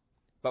God.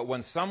 But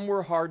when some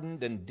were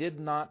hardened and did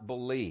not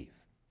believe.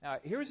 Now,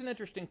 here's an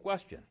interesting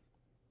question.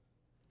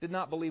 Did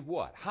not believe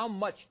what? How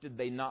much did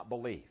they not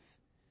believe?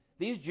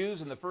 These Jews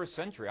in the first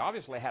century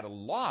obviously had a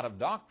lot of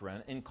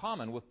doctrine in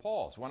common with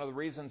Paul's. One of the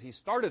reasons he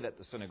started at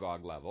the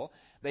synagogue level,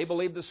 they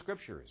believed the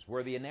Scriptures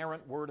were the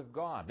inerrant Word of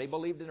God. They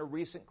believed in a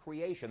recent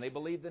creation. They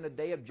believed in a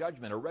day of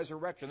judgment, a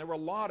resurrection. There were a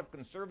lot of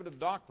conservative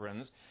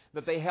doctrines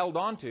that they held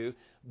on to,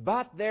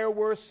 but there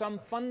were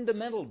some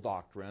fundamental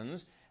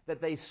doctrines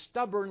that they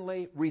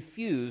stubbornly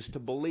refused to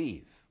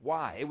believe.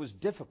 Why? It was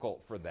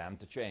difficult for them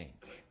to change.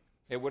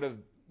 It would have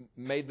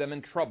made them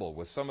in trouble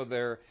with some of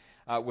their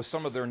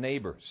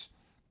neighbors.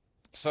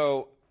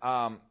 So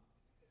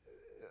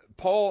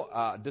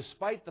Paul,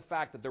 despite the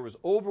fact that there was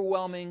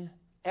overwhelming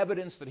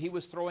evidence that he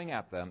was throwing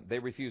at them, they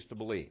refused to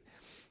believe.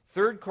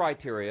 Third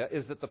criteria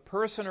is that the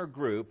person or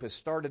group has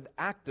started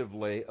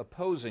actively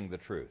opposing the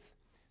truth.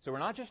 So we're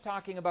not just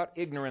talking about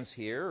ignorance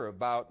here or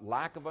about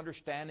lack of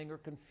understanding or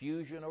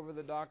confusion over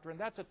the doctrine.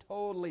 That's a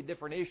totally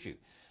different issue.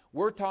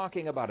 We're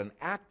talking about an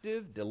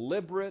active,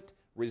 deliberate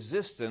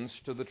resistance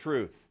to the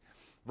truth.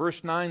 Verse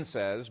 9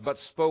 says, but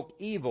spoke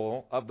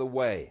evil of the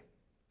way.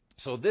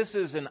 So this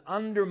is an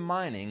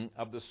undermining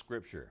of the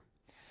Scripture.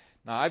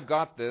 Now, I've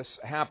got this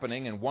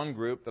happening in one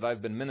group that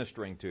I've been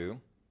ministering to.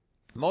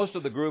 Most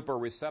of the group are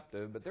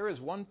receptive, but there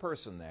is one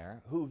person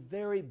there who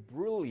very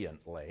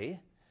brilliantly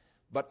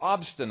but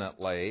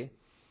obstinately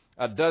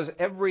does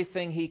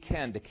everything he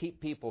can to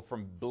keep people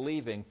from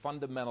believing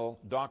fundamental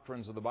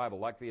doctrines of the Bible,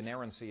 like the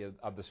inerrancy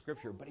of the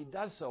Scripture. But he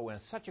does so in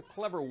such a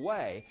clever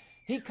way,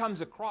 he comes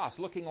across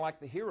looking like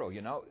the hero,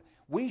 you know.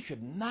 We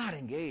should not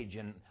engage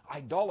in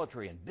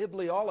idolatry and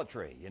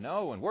bibliolatry, you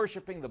know, and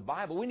worshiping the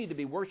Bible. We need to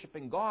be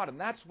worshiping God, and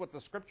that's what the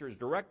Scripture is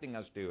directing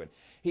us to. And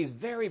he's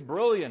very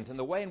brilliant in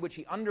the way in which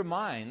he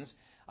undermines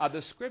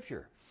the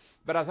Scripture.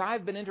 But as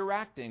I've been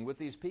interacting with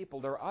these people,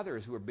 there are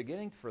others who are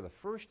beginning for the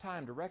first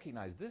time to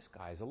recognize this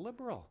guy is a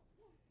liberal.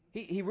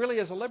 He really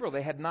is a liberal.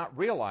 They had not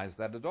realized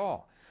that at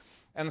all.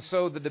 And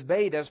so the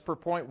debate, as per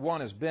point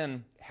 1, has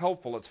been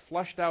helpful. It's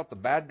flushed out the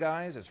bad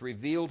guys. It's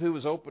revealed who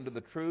is open to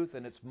the truth.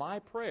 And it's my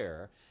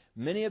prayer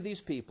many of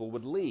these people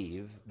would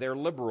leave their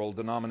liberal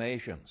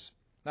denominations.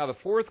 Now, the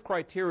fourth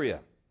criteria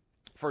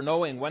for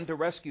knowing when to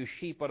rescue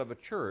sheep out of a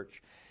church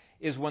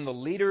is when the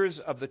leaders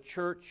of the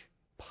church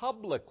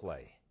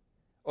publicly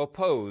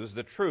oppose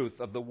the truth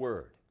of the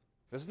Word.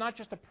 This is not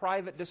just a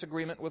private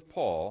disagreement with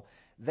Paul.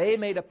 They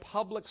made a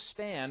public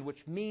stand, which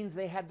means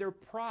they had their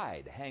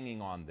pride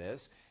hanging on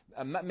this,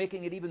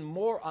 making it even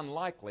more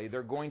unlikely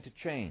they're going to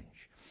change.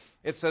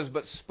 It says,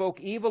 but spoke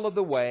evil of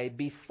the way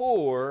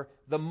before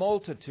the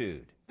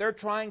multitude. They're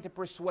trying to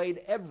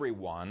persuade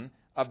everyone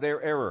of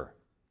their error.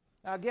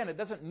 Now again, it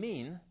doesn't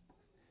mean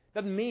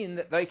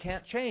that they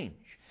can't change.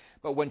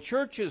 But when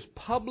churches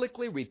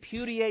publicly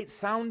repudiate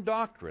sound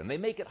doctrine, they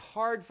make it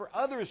hard for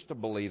others to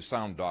believe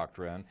sound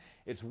doctrine,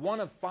 it's one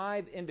of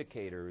 5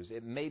 indicators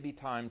it may be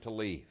time to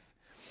leave.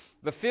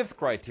 The fifth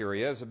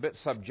criteria is a bit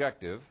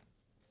subjective,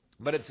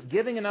 but it's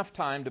giving enough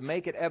time to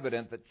make it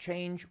evident that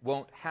change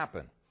won't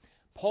happen.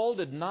 Paul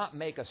did not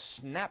make a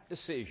snap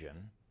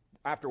decision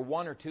after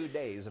 1 or 2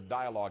 days of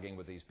dialoguing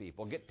with these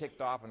people, get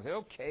ticked off and say,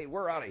 okay,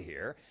 we're out of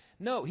here.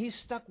 No, he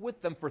stuck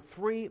with them for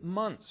 3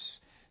 months.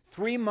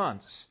 3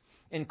 months.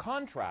 In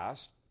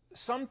contrast,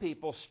 some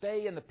people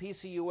stay in the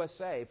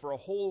PCUSA for a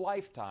whole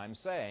lifetime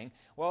saying,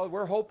 well,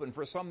 we're hoping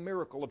for some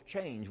miracle of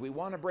change. We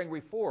want to bring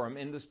reform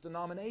in this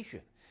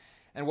denomination.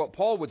 And what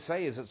Paul would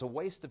say is it's a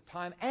waste of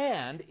time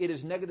and it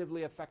is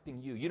negatively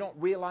affecting you. You don't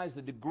realize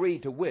the degree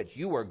to which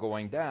you are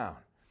going down.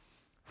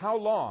 How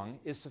long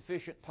is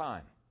sufficient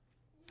time?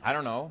 I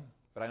don't know,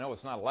 but I know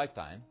it's not a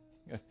lifetime.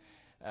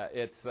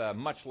 It's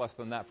much less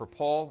than that. For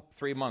Paul,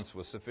 3 months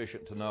was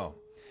sufficient to know.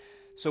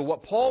 So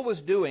what Paul was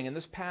doing in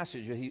this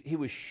passage, he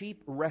was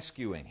sheep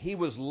rescuing. He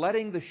was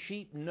letting the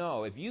sheep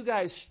know, if you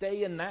guys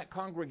stay in that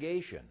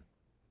congregation,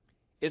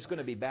 it's going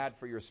to be bad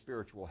for your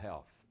spiritual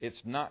health.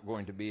 It's not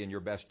going to be in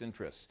your best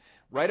interests.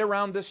 Right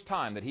around this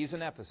time that he's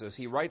in Ephesus,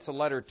 he writes a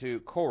letter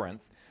to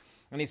Corinth,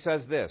 and he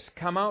says this,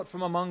 come out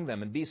from among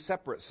them and be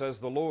separate, says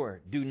the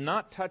Lord. Do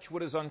not touch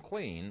what is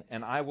unclean,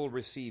 and I will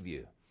receive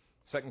you.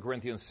 2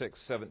 Corinthians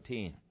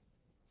 6:17.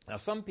 Now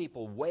some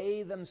people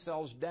weigh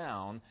themselves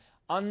down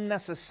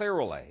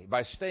unnecessarily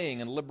by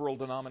staying in liberal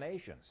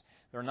denominations.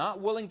 They're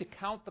not willing to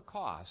count the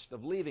cost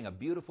of leaving a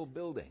beautiful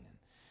building.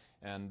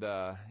 And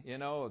the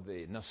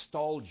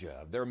nostalgia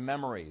of their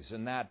memories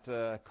in that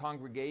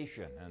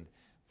congregation and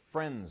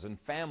friends and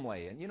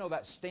family. And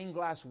that stained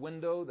glass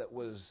window that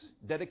was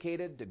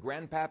dedicated to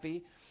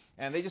Grandpappy.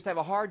 And they just have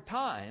a hard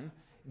time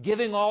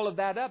giving all of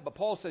that up. But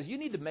Paul says, you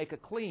need to make a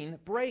clean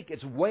break.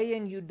 It's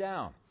weighing you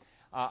down.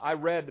 I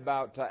read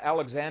about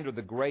Alexander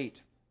the Great.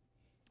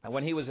 And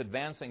when he was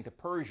advancing to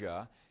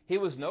Persia, he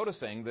was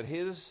noticing that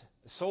his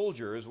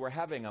soldiers were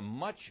having a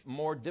much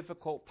more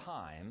difficult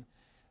time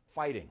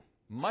fighting,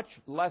 much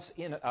less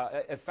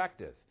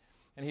effective.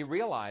 And he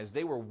realized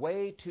they were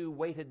way too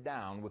weighted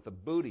down with the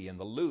booty and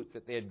the loot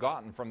that they had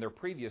gotten from their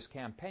previous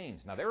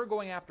campaigns. Now, they were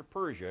going after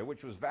Persia,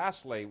 which was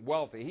vastly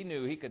wealthy. He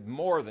knew he could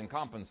more than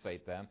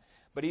compensate them.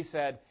 But he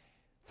said,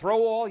 throw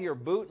all your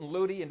boot and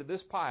looty into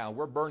this pile.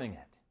 We're burning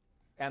it.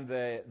 And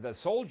the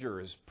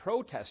soldiers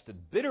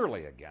protested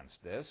bitterly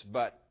against this,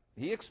 but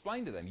he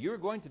explained to them, you're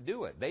going to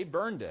do it. They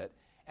burned it,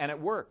 and it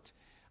worked.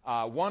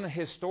 One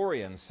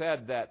historian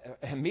said that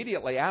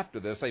immediately after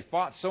this, they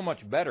fought so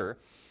much better.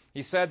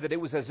 He said that it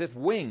was as if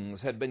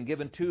wings had been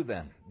given to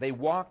them. They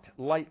walked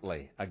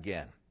lightly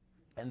again.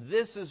 And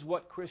this is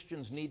what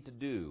Christians need to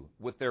do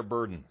with their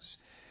burdens.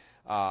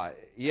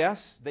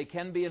 Yes, they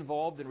can be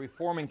involved in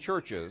reforming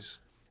churches,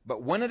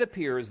 but when it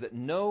appears that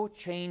no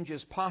change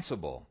is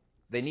possible,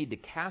 they need to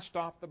cast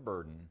off the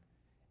burden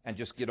and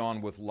just get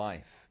on with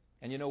life.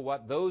 And you know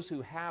what? Those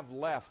who have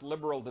left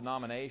liberal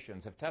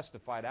denominations have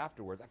testified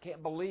afterwards, I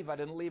can't believe I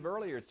didn't leave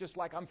earlier. It's just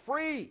like I'm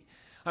free.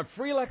 I'm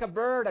free like a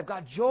bird. I've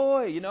got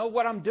joy.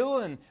 What I'm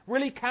doing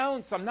really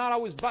counts. I'm not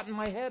always butting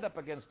my head up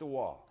against a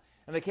wall.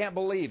 And they can't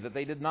believe that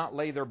they did not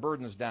lay their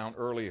burdens down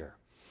earlier.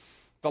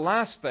 The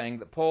last thing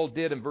that Paul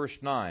did in verse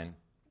 9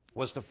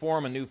 was to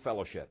form a new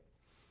fellowship.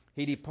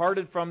 He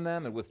departed from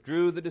them and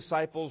withdrew the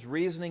disciples,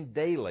 reasoning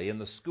daily in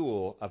the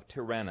school of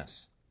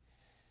Tyrannus.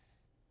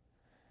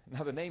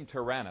 Now, the name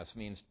Tyrannus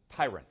means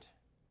tyrant.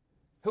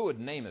 Who would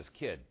name his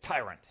kid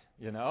tyrant,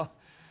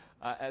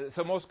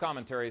 So most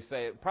commentaries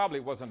say it probably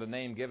wasn't a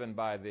name given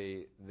by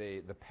the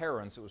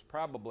parents. It was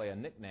probably a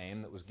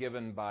nickname that was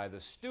given by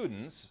the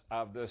students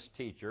of this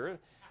teacher.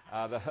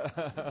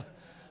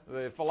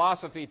 The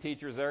philosophy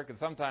teachers there could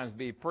sometimes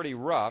be pretty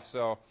rough,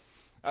 so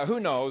who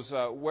knows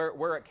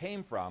where it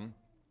came from.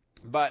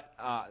 But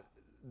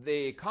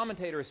the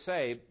commentators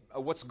say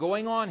what's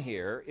going on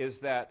here is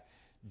that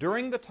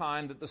during the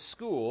time that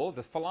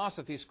the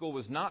philosophy school,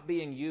 was not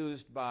being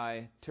used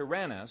by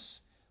Tyrannus,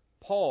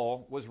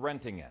 Paul was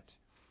renting it.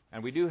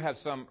 And we do have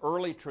some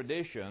early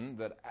tradition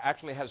that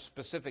actually has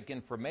specific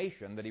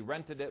information that he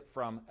rented it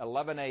from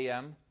 11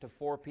 a.m. to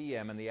 4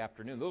 p.m. in the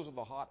afternoon. Those are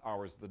the hot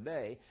hours of the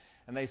day.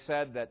 And they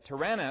said that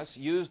Tyrannus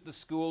used the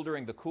school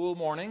during the cool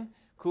morning,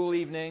 cool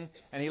evening,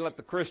 and he let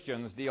the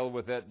Christians deal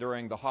with it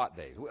during the hot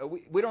days.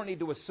 We don't need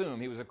to assume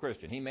he was a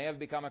Christian. He may have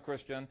become a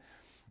Christian.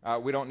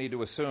 We don't need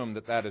to assume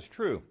that that is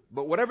true.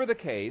 But whatever the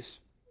case,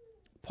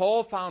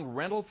 Paul found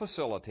rental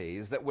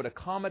facilities that would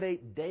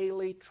accommodate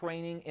daily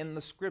training in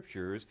the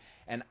Scriptures,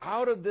 and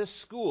out of this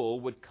school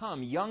would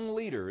come young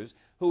leaders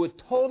who would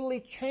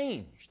totally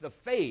change the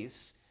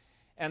face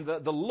and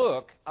the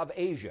look of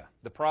Asia,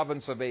 the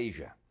province of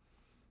Asia.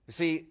 You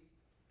see,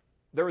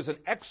 there is an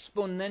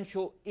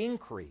exponential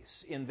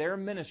increase in their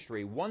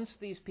ministry once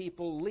these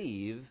people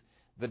leave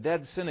the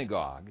dead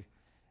synagogue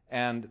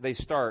and they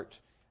start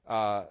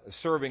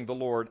serving the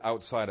Lord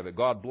outside of it.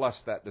 God bless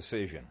that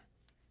decision.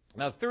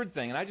 Now, the third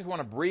thing, and I just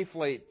want to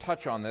briefly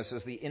touch on this,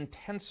 is the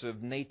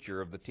intensive nature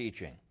of the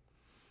teaching.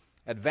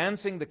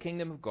 Advancing the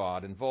kingdom of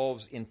God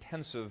involves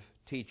intensive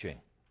teaching.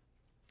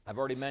 I've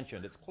already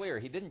mentioned, it's clear,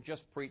 he didn't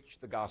just preach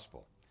the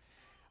gospel.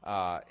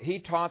 He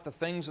taught the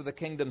things of the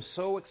kingdom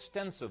so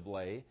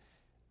extensively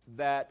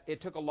that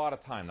it took a lot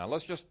of time. Now,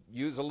 let's just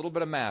use a little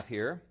bit of math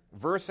here.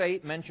 Verse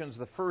 8 mentions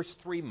the first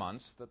 3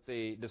 months that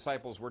the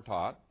disciples were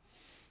taught.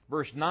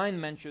 Verse 9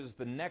 mentions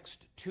the next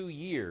 2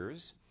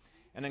 years.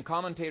 And then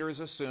commentators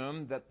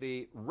assume that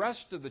the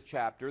rest of the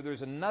chapter,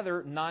 there's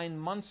another 9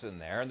 months in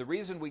there. And the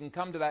reason we can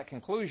come to that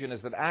conclusion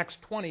is that Acts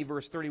 20,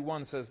 verse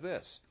 31 says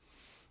this: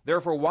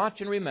 Therefore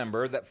watch and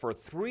remember that for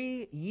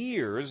 3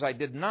 years I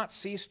did not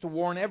cease to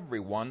warn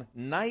everyone,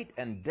 night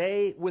and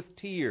day with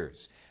tears.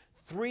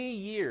 3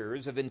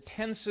 years of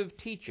intensive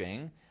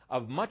teaching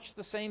of much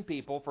the same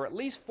people for at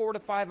least 4 to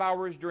 5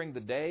 hours during the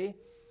day.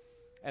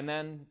 And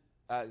then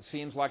it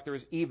seems like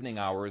there's evening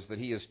hours that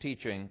he is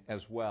teaching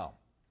as well.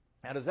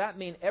 Now, does that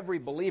mean every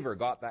believer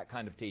got that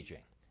kind of teaching?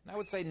 And I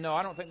would say no,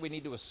 I don't think we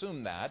need to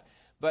assume that.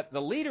 But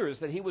the leaders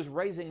that he was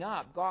raising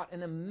up got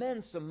an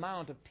immense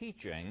amount of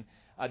teaching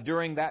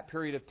during that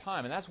period of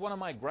time. And that's one of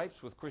my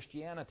gripes with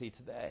Christianity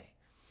today,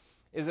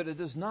 is that it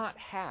does not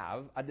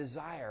have a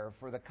desire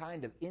for the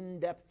kind of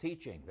in-depth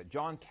teaching that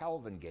John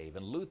Calvin gave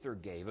and Luther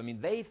gave. I mean,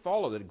 they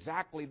followed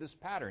exactly this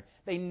pattern.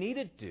 They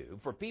needed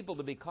to for people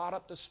to be caught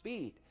up to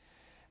speed.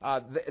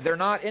 They're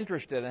not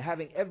interested in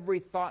having every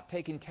thought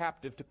taken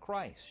captive to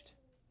Christ.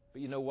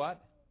 But you know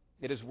what?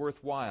 It is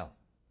worthwhile.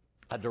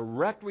 A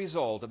direct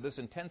result of this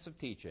intensive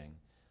teaching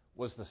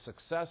was the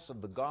success of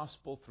the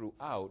gospel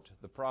throughout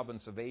the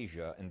province of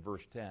Asia in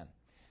verse 10.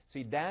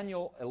 See,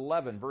 Daniel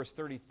 11, verse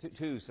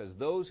 32 says,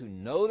 those who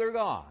know their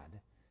God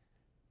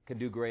can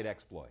do great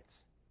exploits.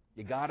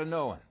 You got to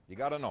know Him. You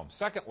got to know Him.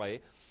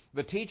 Secondly,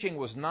 the teaching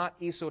was not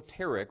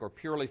esoteric or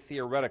purely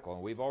theoretical.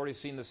 And we've already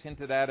seen this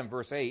hinted at in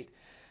verse 8.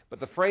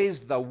 But the phrase,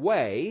 the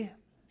way,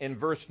 in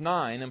verse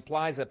 9,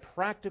 implies a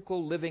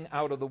practical living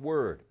out of the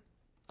Word.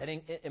 And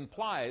it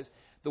implies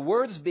the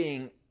Word's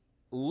being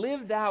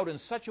lived out in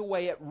such a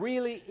way it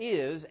really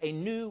is a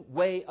new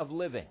way of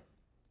living.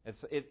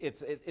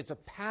 It's a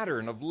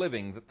pattern of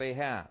living that they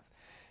have.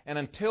 And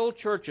until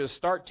churches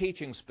start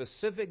teaching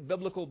specific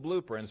biblical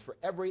blueprints for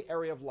every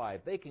area of life,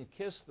 they can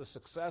kiss the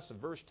success of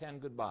verse 10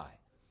 goodbye.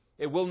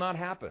 It will not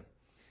happen.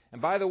 And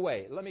by the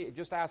way, let me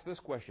just ask this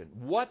question.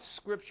 What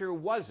scripture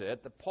was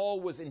it that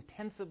Paul was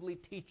intensively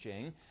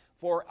teaching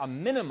for a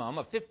minimum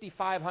of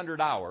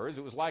 5,500 hours?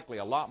 It was likely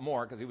a lot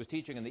more because he was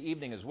teaching in the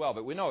evening as well,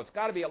 but we know it's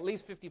got to be at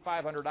least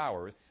 5,500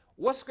 hours.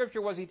 What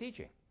scripture was he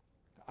teaching?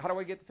 How do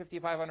I get to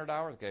 5,500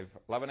 hours? Okay,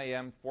 11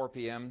 a.m., 4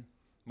 p.m.,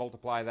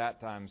 multiply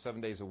that times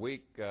 7 days a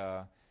week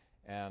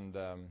and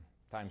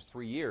times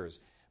 3 years.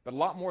 But a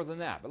lot more than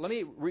that. But let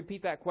me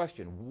repeat that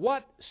question.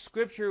 What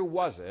scripture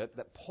was it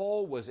that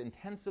Paul was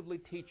intensively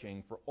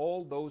teaching for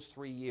all those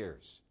 3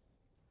 years?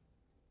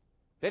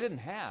 They didn't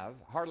have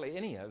hardly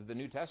any of the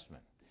New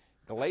Testament.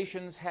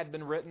 Galatians had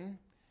been written.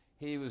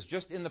 He was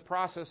just in the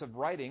process of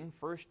writing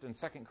 1st and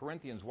 2nd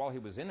Corinthians while he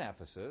was in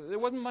Ephesus. There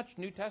wasn't much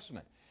New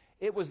Testament.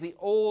 It was the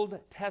Old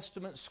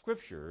Testament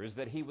scriptures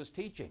that he was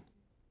teaching.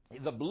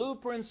 The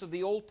blueprints of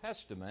the Old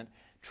Testament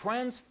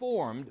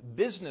transformed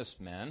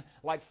businessmen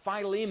like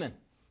Philemon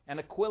and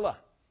Aquila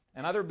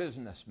and other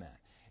businessmen.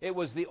 It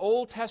was the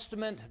Old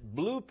Testament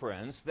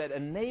blueprints that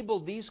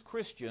enabled these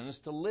Christians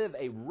to live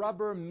a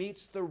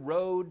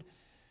rubber-meets-the-road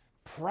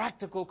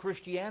practical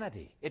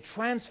Christianity. It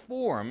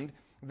transformed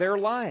their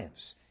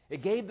lives.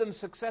 It gave them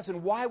success.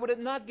 And why would it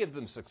not give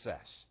them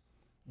success?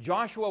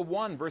 Joshua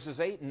 1, verses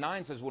 8 and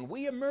 9 says, when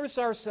we immerse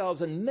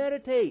ourselves and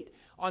meditate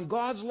on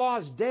God's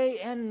laws day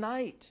and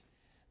night,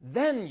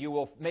 then you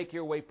will make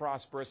your way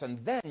prosperous,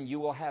 and then you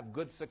will have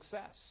good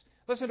success.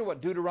 Listen to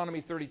what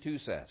Deuteronomy 32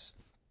 says.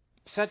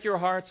 Set your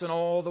hearts on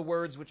all the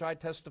words which I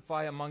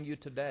testify among you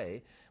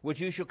today, which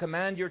you shall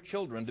command your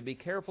children to be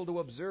careful to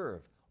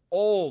observe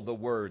all the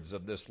words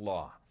of this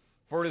law.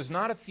 For it is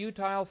not a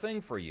futile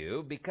thing for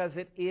you, because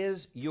it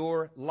is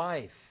your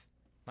life.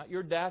 Not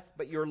your death,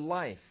 but your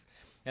life.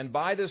 And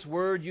by this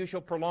word you shall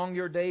prolong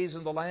your days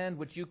in the land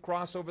which you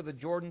cross over the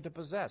Jordan to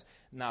possess.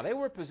 Now, they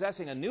were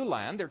possessing a new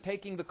land. They're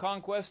taking the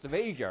conquest of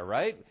Asia,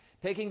 right?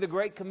 Taking the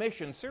Great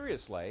Commission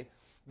seriously.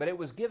 But it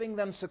was giving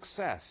them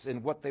success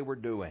in what they were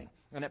doing.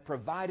 And it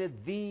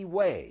provided the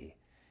way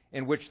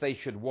in which they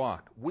should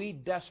walk. We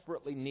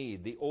desperately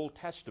need the Old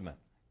Testament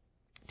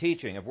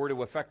teaching if we're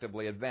to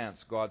effectively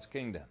advance God's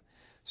kingdom.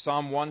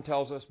 Psalm 1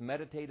 tells us,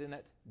 meditate in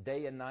it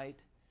day and night,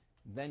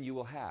 then you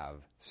will have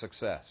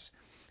success.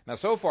 Now,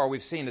 so far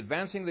we've seen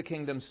advancing the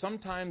kingdom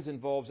sometimes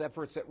involves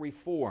efforts at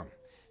reform.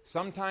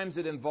 Sometimes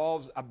it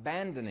involves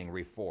abandoning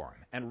reform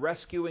and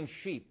rescuing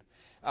sheep.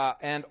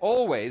 And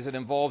always it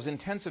involves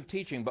intensive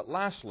teaching. But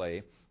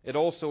lastly, it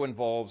also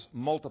involves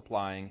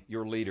multiplying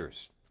your leaders.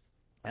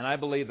 And I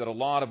believe that a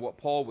lot of what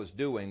Paul was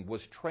doing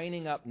was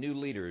training up new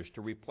leaders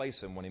to replace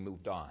him when he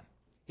moved on.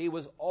 He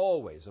was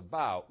always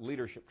about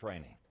leadership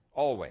training.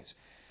 Always.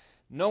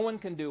 No one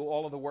can do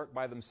all of the work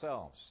by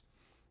themselves.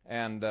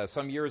 And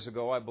some years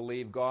ago, I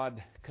believe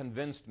God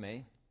convinced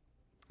me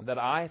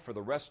that for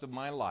the rest of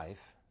my life,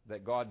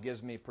 that God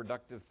gives me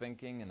productive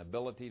thinking and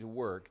ability to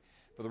work.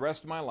 For the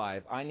rest of my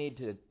life, I need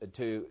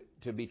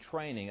to be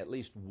training at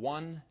least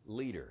one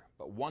leader,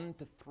 but 1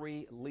 to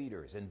 3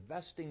 leaders,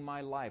 investing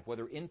my life,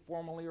 whether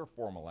informally or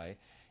formally,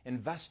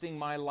 investing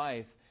my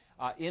life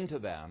into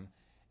them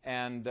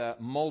and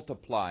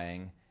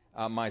multiplying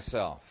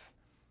myself.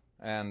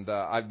 And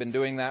I've been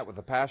doing that with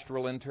the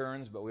pastoral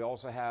interns, but we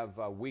also have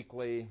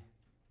weekly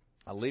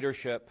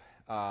leadership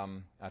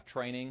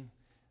training.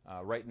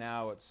 Right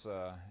now it's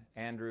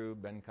Andrew,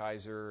 Ben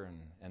Kaiser,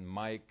 and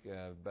Mike,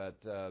 but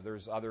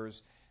there's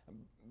others.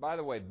 By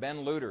the way,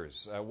 Ben Luters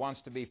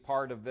wants to be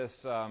part of this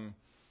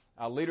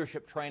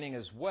leadership training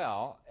as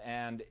well.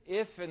 And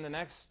if in the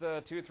next 2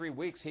 or 3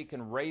 weeks he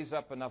can raise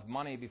up enough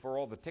money before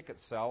all the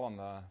tickets sell on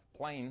the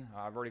plane,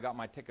 I've already got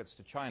my tickets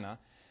to China,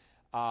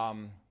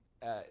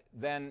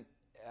 then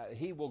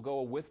he will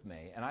go with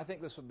me. And I think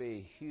this will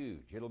be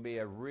huge. It'll be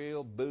a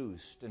real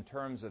boost in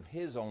terms of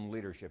his own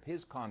leadership,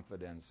 his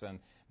confidence, and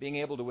being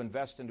able to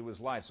invest into his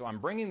life. So I'm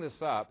bringing this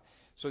up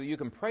so that you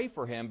can pray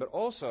for him, but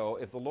also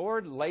if the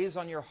Lord lays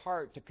on your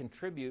heart to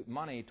contribute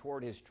money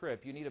toward his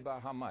trip, you need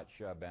about how much,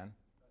 Ben?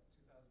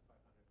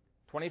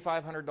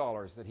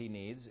 $2,500 that he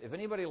needs. If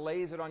anybody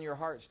lays it on your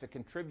hearts to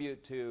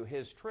contribute to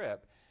his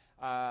trip,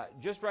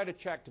 just write a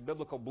check to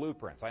Biblical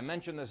Blueprints. I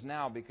mention this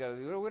now because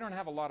we don't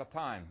have a lot of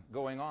time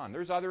going on.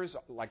 There's others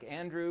like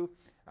Andrew.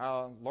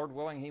 Lord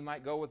willing, he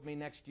might go with me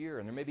next year.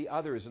 And there may be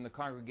others in the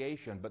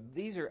congregation. But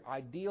these are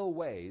ideal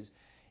ways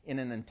in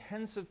an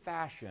intensive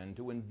fashion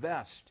to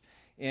invest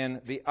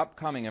in the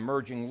upcoming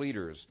emerging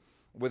leaders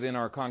within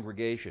our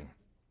congregation.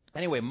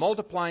 Anyway,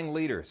 multiplying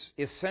leaders,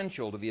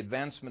 essential to the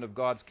advancement of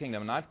God's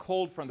kingdom. And I've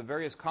culled from the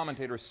various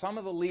commentators some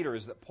of the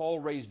leaders that Paul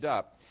raised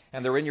up,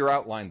 and they're in your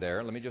outline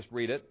there. Let me just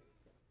read it.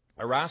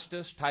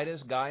 Erastus,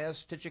 Titus,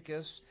 Gaius,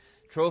 Tychicus,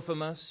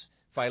 Trophimus,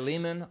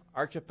 Philemon,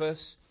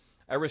 Archippus,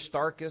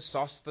 Aristarchus,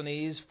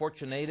 Sosthenes,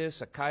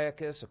 Fortunatus,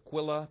 Achaicus,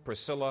 Aquila,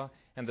 Priscilla,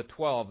 and the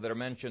 12 that are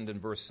mentioned in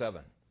verse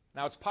 7.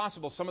 Now, it's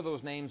possible some of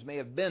those names may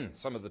have been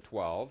some of the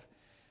 12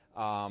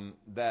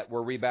 that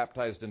were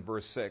rebaptized in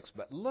verse 6,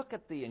 but look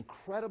at the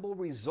incredible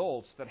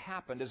results that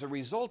happened as a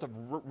result of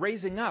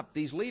raising up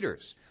these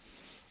leaders.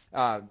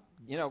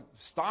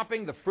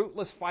 Stopping the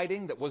fruitless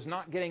fighting that was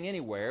not getting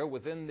anywhere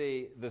within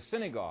the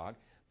synagogue,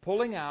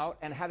 pulling out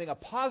and having a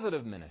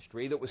positive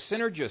ministry that was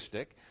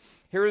synergistic.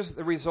 Here is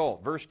the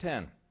result, verse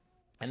 10.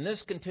 And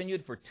this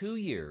continued for 2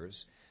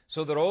 years,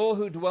 so that all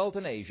who dwelt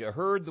in Asia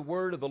heard the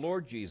word of the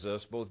Lord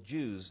Jesus, both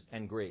Jews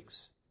and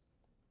Greeks.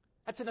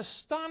 That's an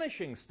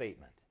astonishing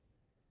statement.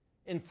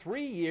 In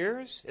 3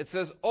 years, it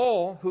says,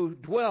 all who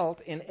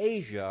dwelt in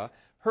Asia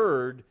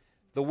heard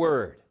the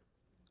word.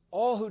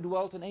 All who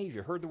dwelt in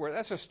Asia heard the word.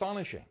 That's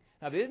astonishing.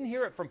 Now, they didn't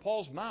hear it from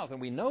Paul's mouth, and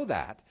we know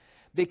that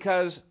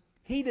because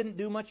he didn't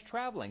do much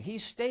traveling. He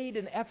stayed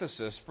in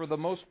Ephesus for the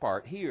most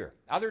part here.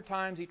 Other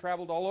times he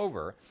traveled all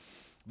over.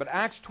 But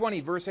Acts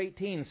 20, verse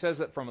 18 says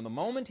that from the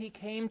moment he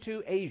came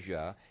to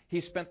Asia,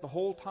 he spent the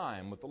whole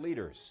time with the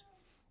leaders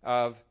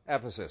of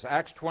Ephesus.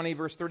 Acts 20,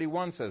 verse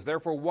 31 says,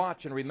 therefore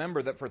watch and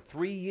remember that for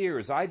 3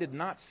 years I did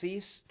not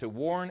cease to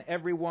warn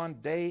everyone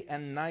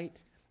night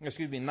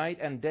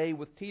and day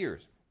with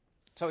tears.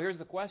 So here's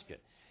the question.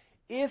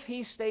 If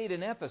he stayed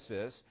in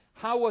Ephesus,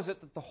 how was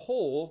it that the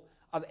whole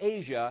of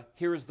Asia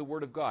hears the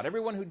word of God?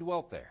 Everyone who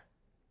dwelt there.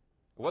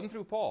 It wasn't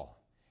through Paul.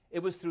 It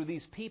was through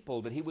these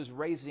people that he was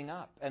raising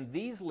up. And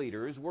these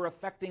leaders were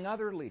affecting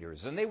other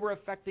leaders. And they were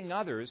affecting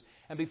others.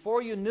 And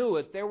before you knew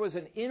it, there was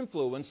an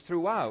influence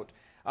throughout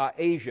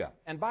Asia.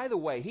 And by the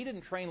way, he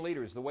didn't train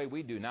leaders the way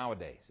we do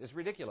nowadays. It's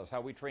ridiculous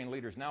how we train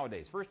leaders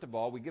nowadays. First of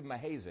all, we give them a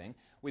hazing.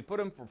 We put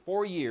them for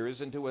 4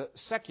 years into a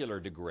secular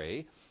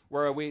degree,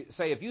 where we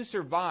say, if you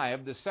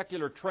survive the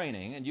secular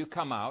training and you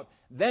come out,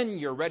 then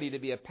you're ready to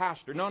be a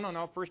pastor.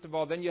 No. First of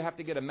all, then you have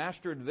to get a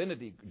Master of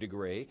Divinity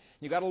degree.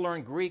 You got to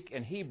learn Greek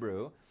and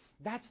Hebrew.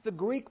 That's the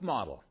Greek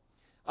model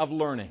of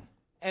learning.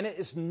 And it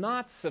is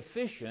not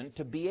sufficient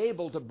to be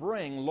able to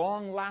bring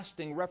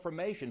long-lasting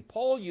reformation.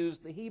 Paul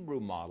used the Hebrew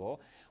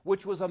model,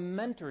 which was a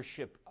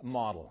mentorship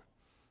model,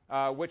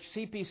 which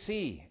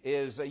CPC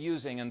is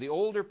using, and the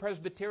older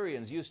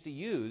Presbyterians used to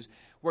use,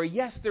 where,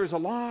 yes, there's a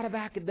lot of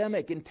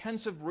academic,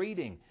 intensive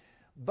reading,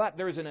 but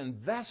there's an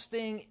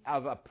investing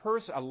of a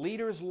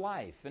leader's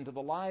life into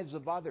the lives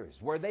of others,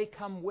 where they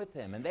come with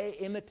him, and they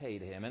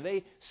imitate him, and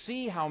they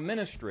see how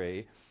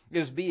ministry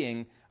is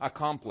being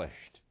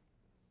accomplished.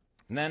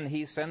 And then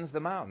he sends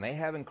them out, and they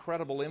have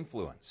incredible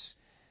influence.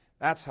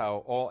 That's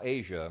how all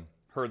Asia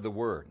heard the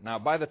word. Now,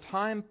 by the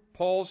time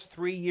Paul's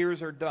 3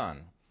 years are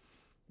done,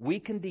 we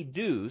can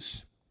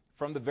deduce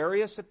from the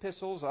various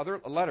epistles,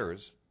 other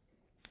letters,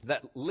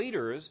 that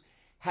leaders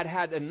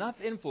had enough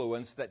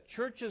influence that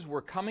churches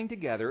were coming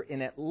together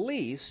in at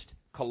least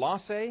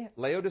Colossae,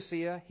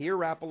 Laodicea,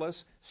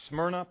 Hierapolis,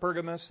 Smyrna,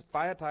 Pergamos,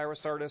 Thyatira,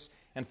 Sardis,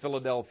 and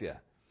Philadelphia.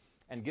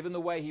 And given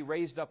the way he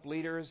raised up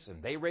leaders,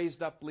 and they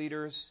raised up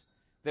leaders,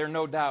 there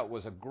no doubt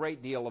was a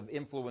great deal of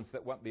influence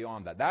that went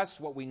beyond that. That's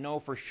what we know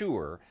for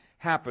sure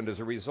happened as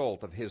a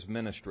result of his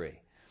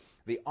ministry.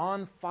 The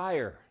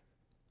on-fire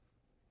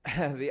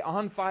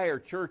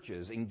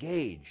churches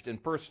engaged in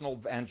personal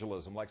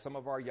evangelism, like some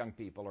of our young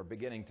people are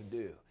beginning to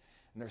do.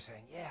 And they're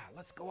saying, yeah,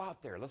 let's go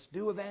out there. Let's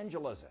do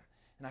evangelism.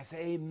 And I say,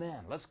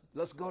 amen.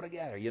 Let's go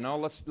together.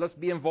 Let's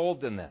be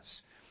involved in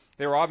this.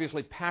 They're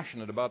obviously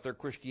passionate about their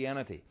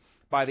Christianity.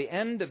 By the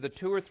end of the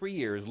 2 or 3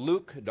 years,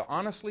 Luke could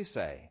honestly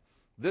say,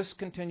 this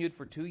continued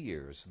for 2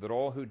 years, so that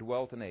all who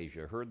dwelt in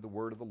Asia heard the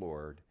word of the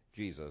Lord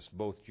Jesus,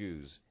 both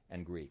Jews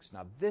and Greeks.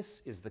 Now, this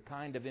is the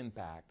kind of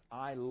impact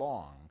I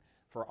long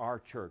for our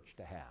church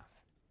to have.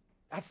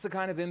 That's the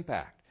kind of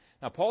impact.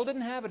 Now, Paul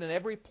didn't have it in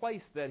every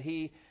place that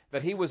he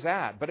was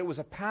at, but it was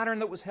a pattern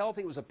that was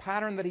healthy. It was a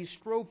pattern that he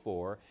strove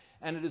for,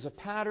 and it is a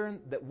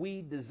pattern that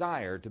we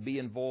desire to be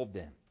involved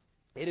in.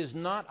 It is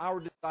not our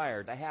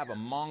desire to have a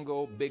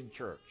Mongo big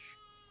church.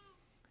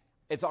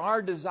 It's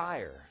our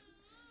desire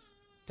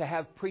to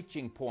have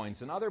preaching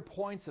points and other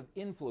points of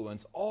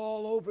influence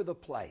all over the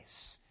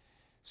place,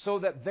 so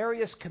that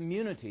various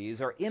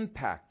communities are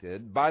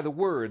impacted by the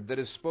word that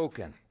is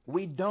spoken.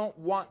 We don't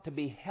want to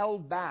be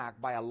held back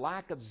by a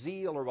lack of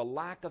zeal or a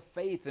lack of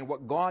faith in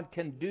what God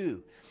can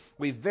do.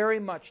 We very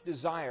much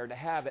desire to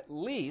have at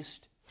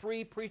least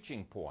 3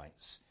 preaching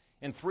points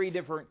in 3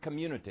 different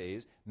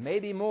communities,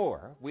 maybe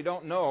more. We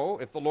don't know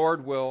if the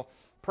Lord will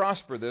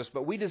prosper this,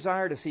 but we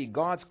desire to see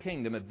God's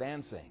kingdom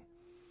advancing.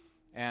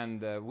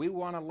 And we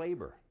want to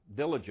labor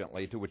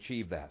diligently to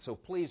achieve that. So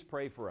please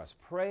pray for us.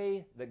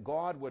 Pray that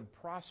God would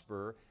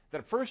prosper,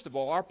 that first of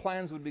all, our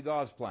plans would be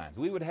God's plans.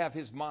 We would have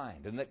His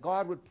mind, and that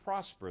God would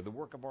prosper the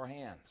work of our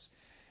hands.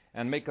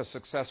 and make us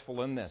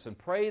successful in this. And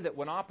pray that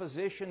when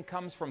opposition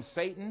comes from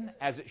Satan,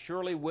 as it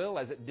surely will,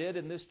 as it did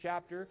in this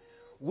chapter,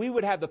 we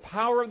would have the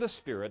power of the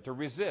Spirit to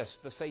resist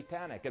the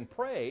satanic. And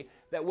pray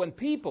that when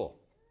people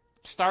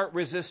start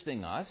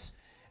resisting us,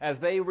 as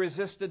they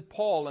resisted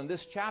Paul in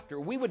this chapter,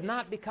 we would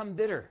not become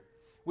bitter.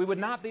 We would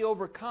not be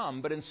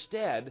overcome, but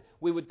instead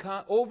we would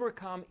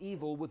overcome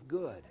evil with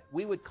good.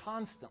 We would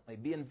constantly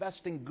be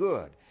investing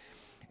good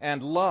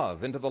and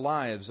love into the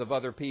lives of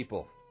other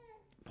people.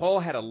 Paul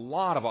had a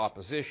lot of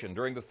opposition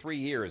during the 3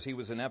 years he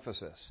was in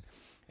Ephesus.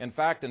 In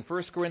fact, in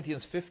 1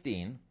 Corinthians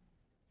 15,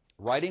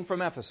 writing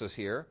from Ephesus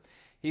here,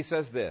 he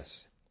says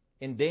this,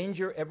 "In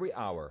danger every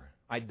hour,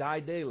 I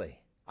die daily.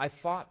 I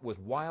fought with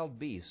wild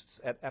beasts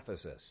at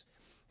Ephesus."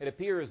 It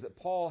appears that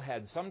Paul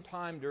had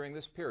sometime during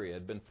this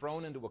period been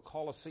thrown into a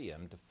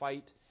colosseum to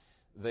fight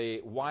the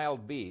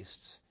wild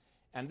beasts,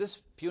 and this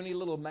puny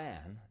little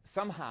man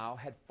somehow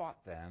had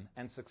fought them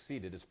and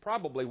succeeded. It's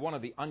probably one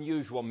of the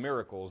unusual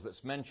miracles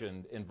that's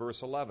mentioned in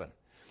verse 11.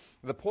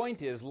 The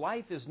point is,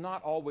 life is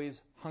not always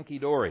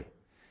hunky-dory.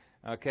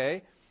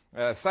 Okay?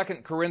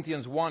 2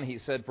 Corinthians 1, he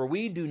said, "For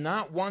we do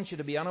not want you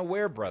to be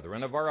unaware,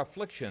 brethren, of our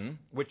affliction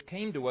which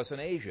came to us in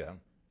Asia,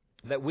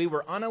 that we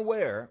were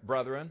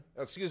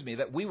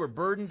that we were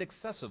burdened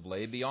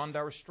excessively beyond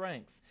our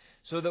strength,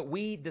 so that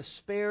we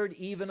despaired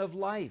even of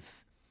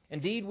life.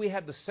 Indeed, we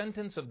had the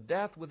sentence of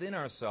death within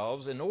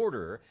ourselves, in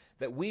order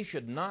that we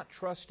should not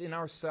trust in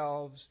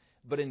ourselves,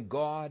 but in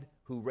God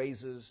who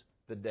raises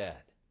the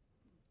dead."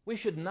 We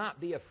should not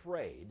be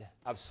afraid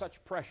of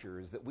such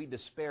pressures that we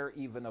despair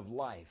even of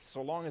life,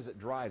 so long as it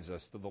drives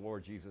us to the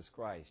Lord Jesus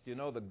Christ. You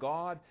know, the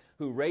God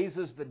who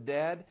raises the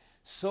dead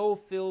so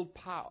filled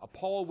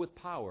Paul with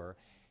power,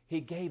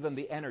 he gave him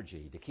the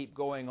energy to keep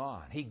going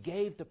on. He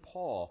gave to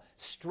Paul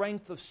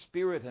strength of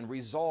spirit and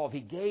resolve. He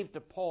gave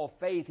to Paul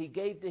faith. He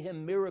gave to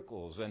him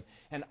miracles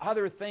and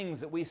other things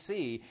that we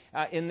see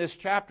in this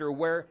chapter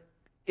where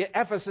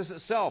Ephesus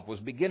itself was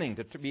beginning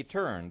to be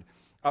turned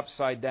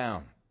upside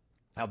down.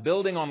 Now,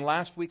 building on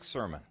last week's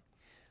sermon,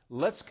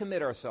 let's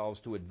commit ourselves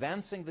to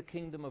advancing the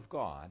kingdom of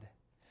God,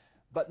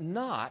 but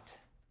not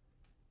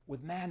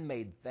with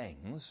man-made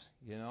things,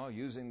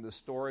 using the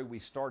story we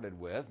started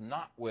with,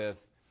 not with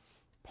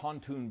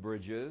pontoon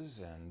bridges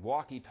and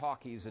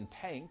walkie-talkies and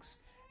tanks,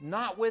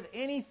 not with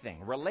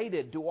anything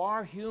related to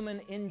our human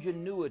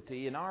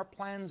ingenuity and our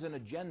plans and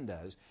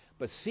agendas,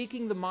 but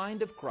seeking the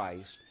mind of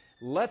Christ.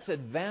 Let's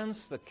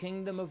advance the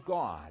kingdom of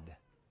God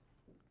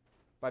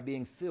by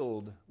being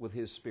filled with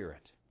His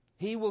Spirit.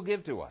 He will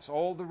give to us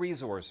all the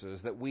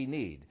resources that we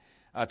need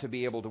to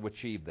be able to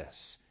achieve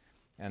this.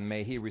 And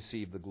may He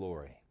receive the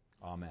glory.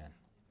 Amen.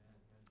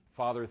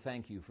 Father,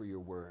 thank You for Your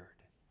word.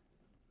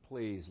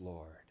 Please,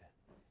 Lord,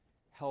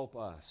 help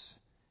us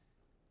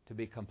to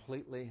be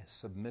completely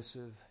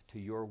submissive to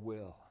Your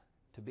will,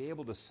 to be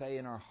able to say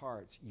in our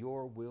hearts,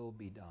 Your will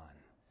be done.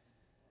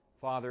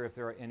 Father, if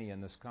there are any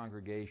in this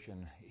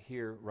congregation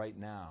here right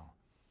now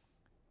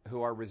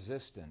who are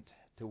resistant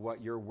to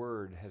what Your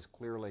word has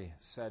clearly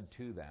said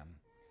to them,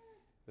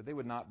 that they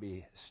would not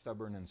be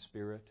stubborn in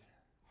spirit,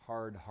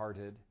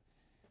 hard-hearted,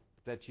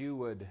 that You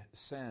would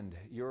send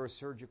Your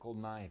surgical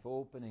knife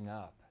opening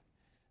up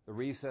the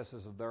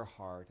recesses of their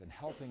heart and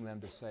helping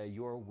them to say,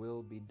 Your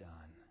will be done.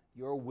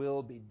 Your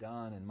will be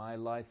done in my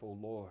life, O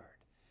Lord.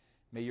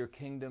 May Your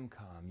kingdom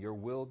come. Your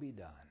will be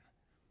done.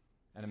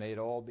 And may it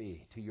all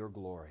be to Your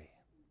glory.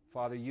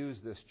 Father, use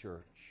this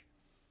church,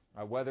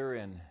 whether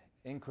in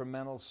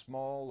incremental,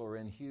 small, or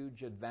in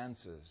huge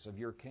advances of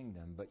Your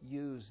kingdom, but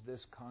use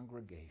this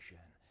congregation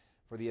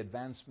for the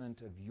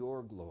advancement of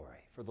Your glory,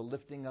 for the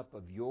lifting up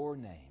of Your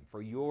name,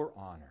 for Your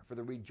honor, for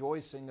the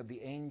rejoicing of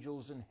the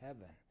angels in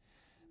heaven.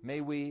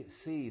 May we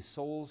see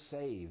souls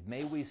saved.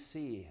 May we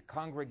see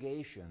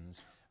congregations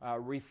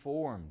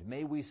reformed.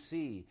 May we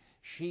see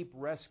sheep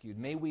rescued.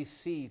 May we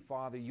see,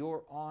 Father,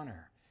 Your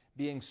honor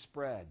being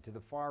spread to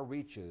the far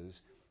reaches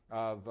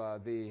of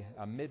the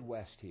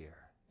Midwest here.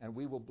 And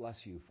we will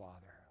bless You,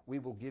 Father. We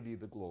will give You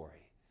the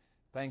glory.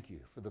 Thank You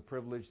for the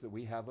privilege that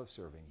we have of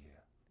serving You.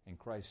 In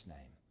Christ's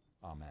name,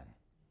 amen.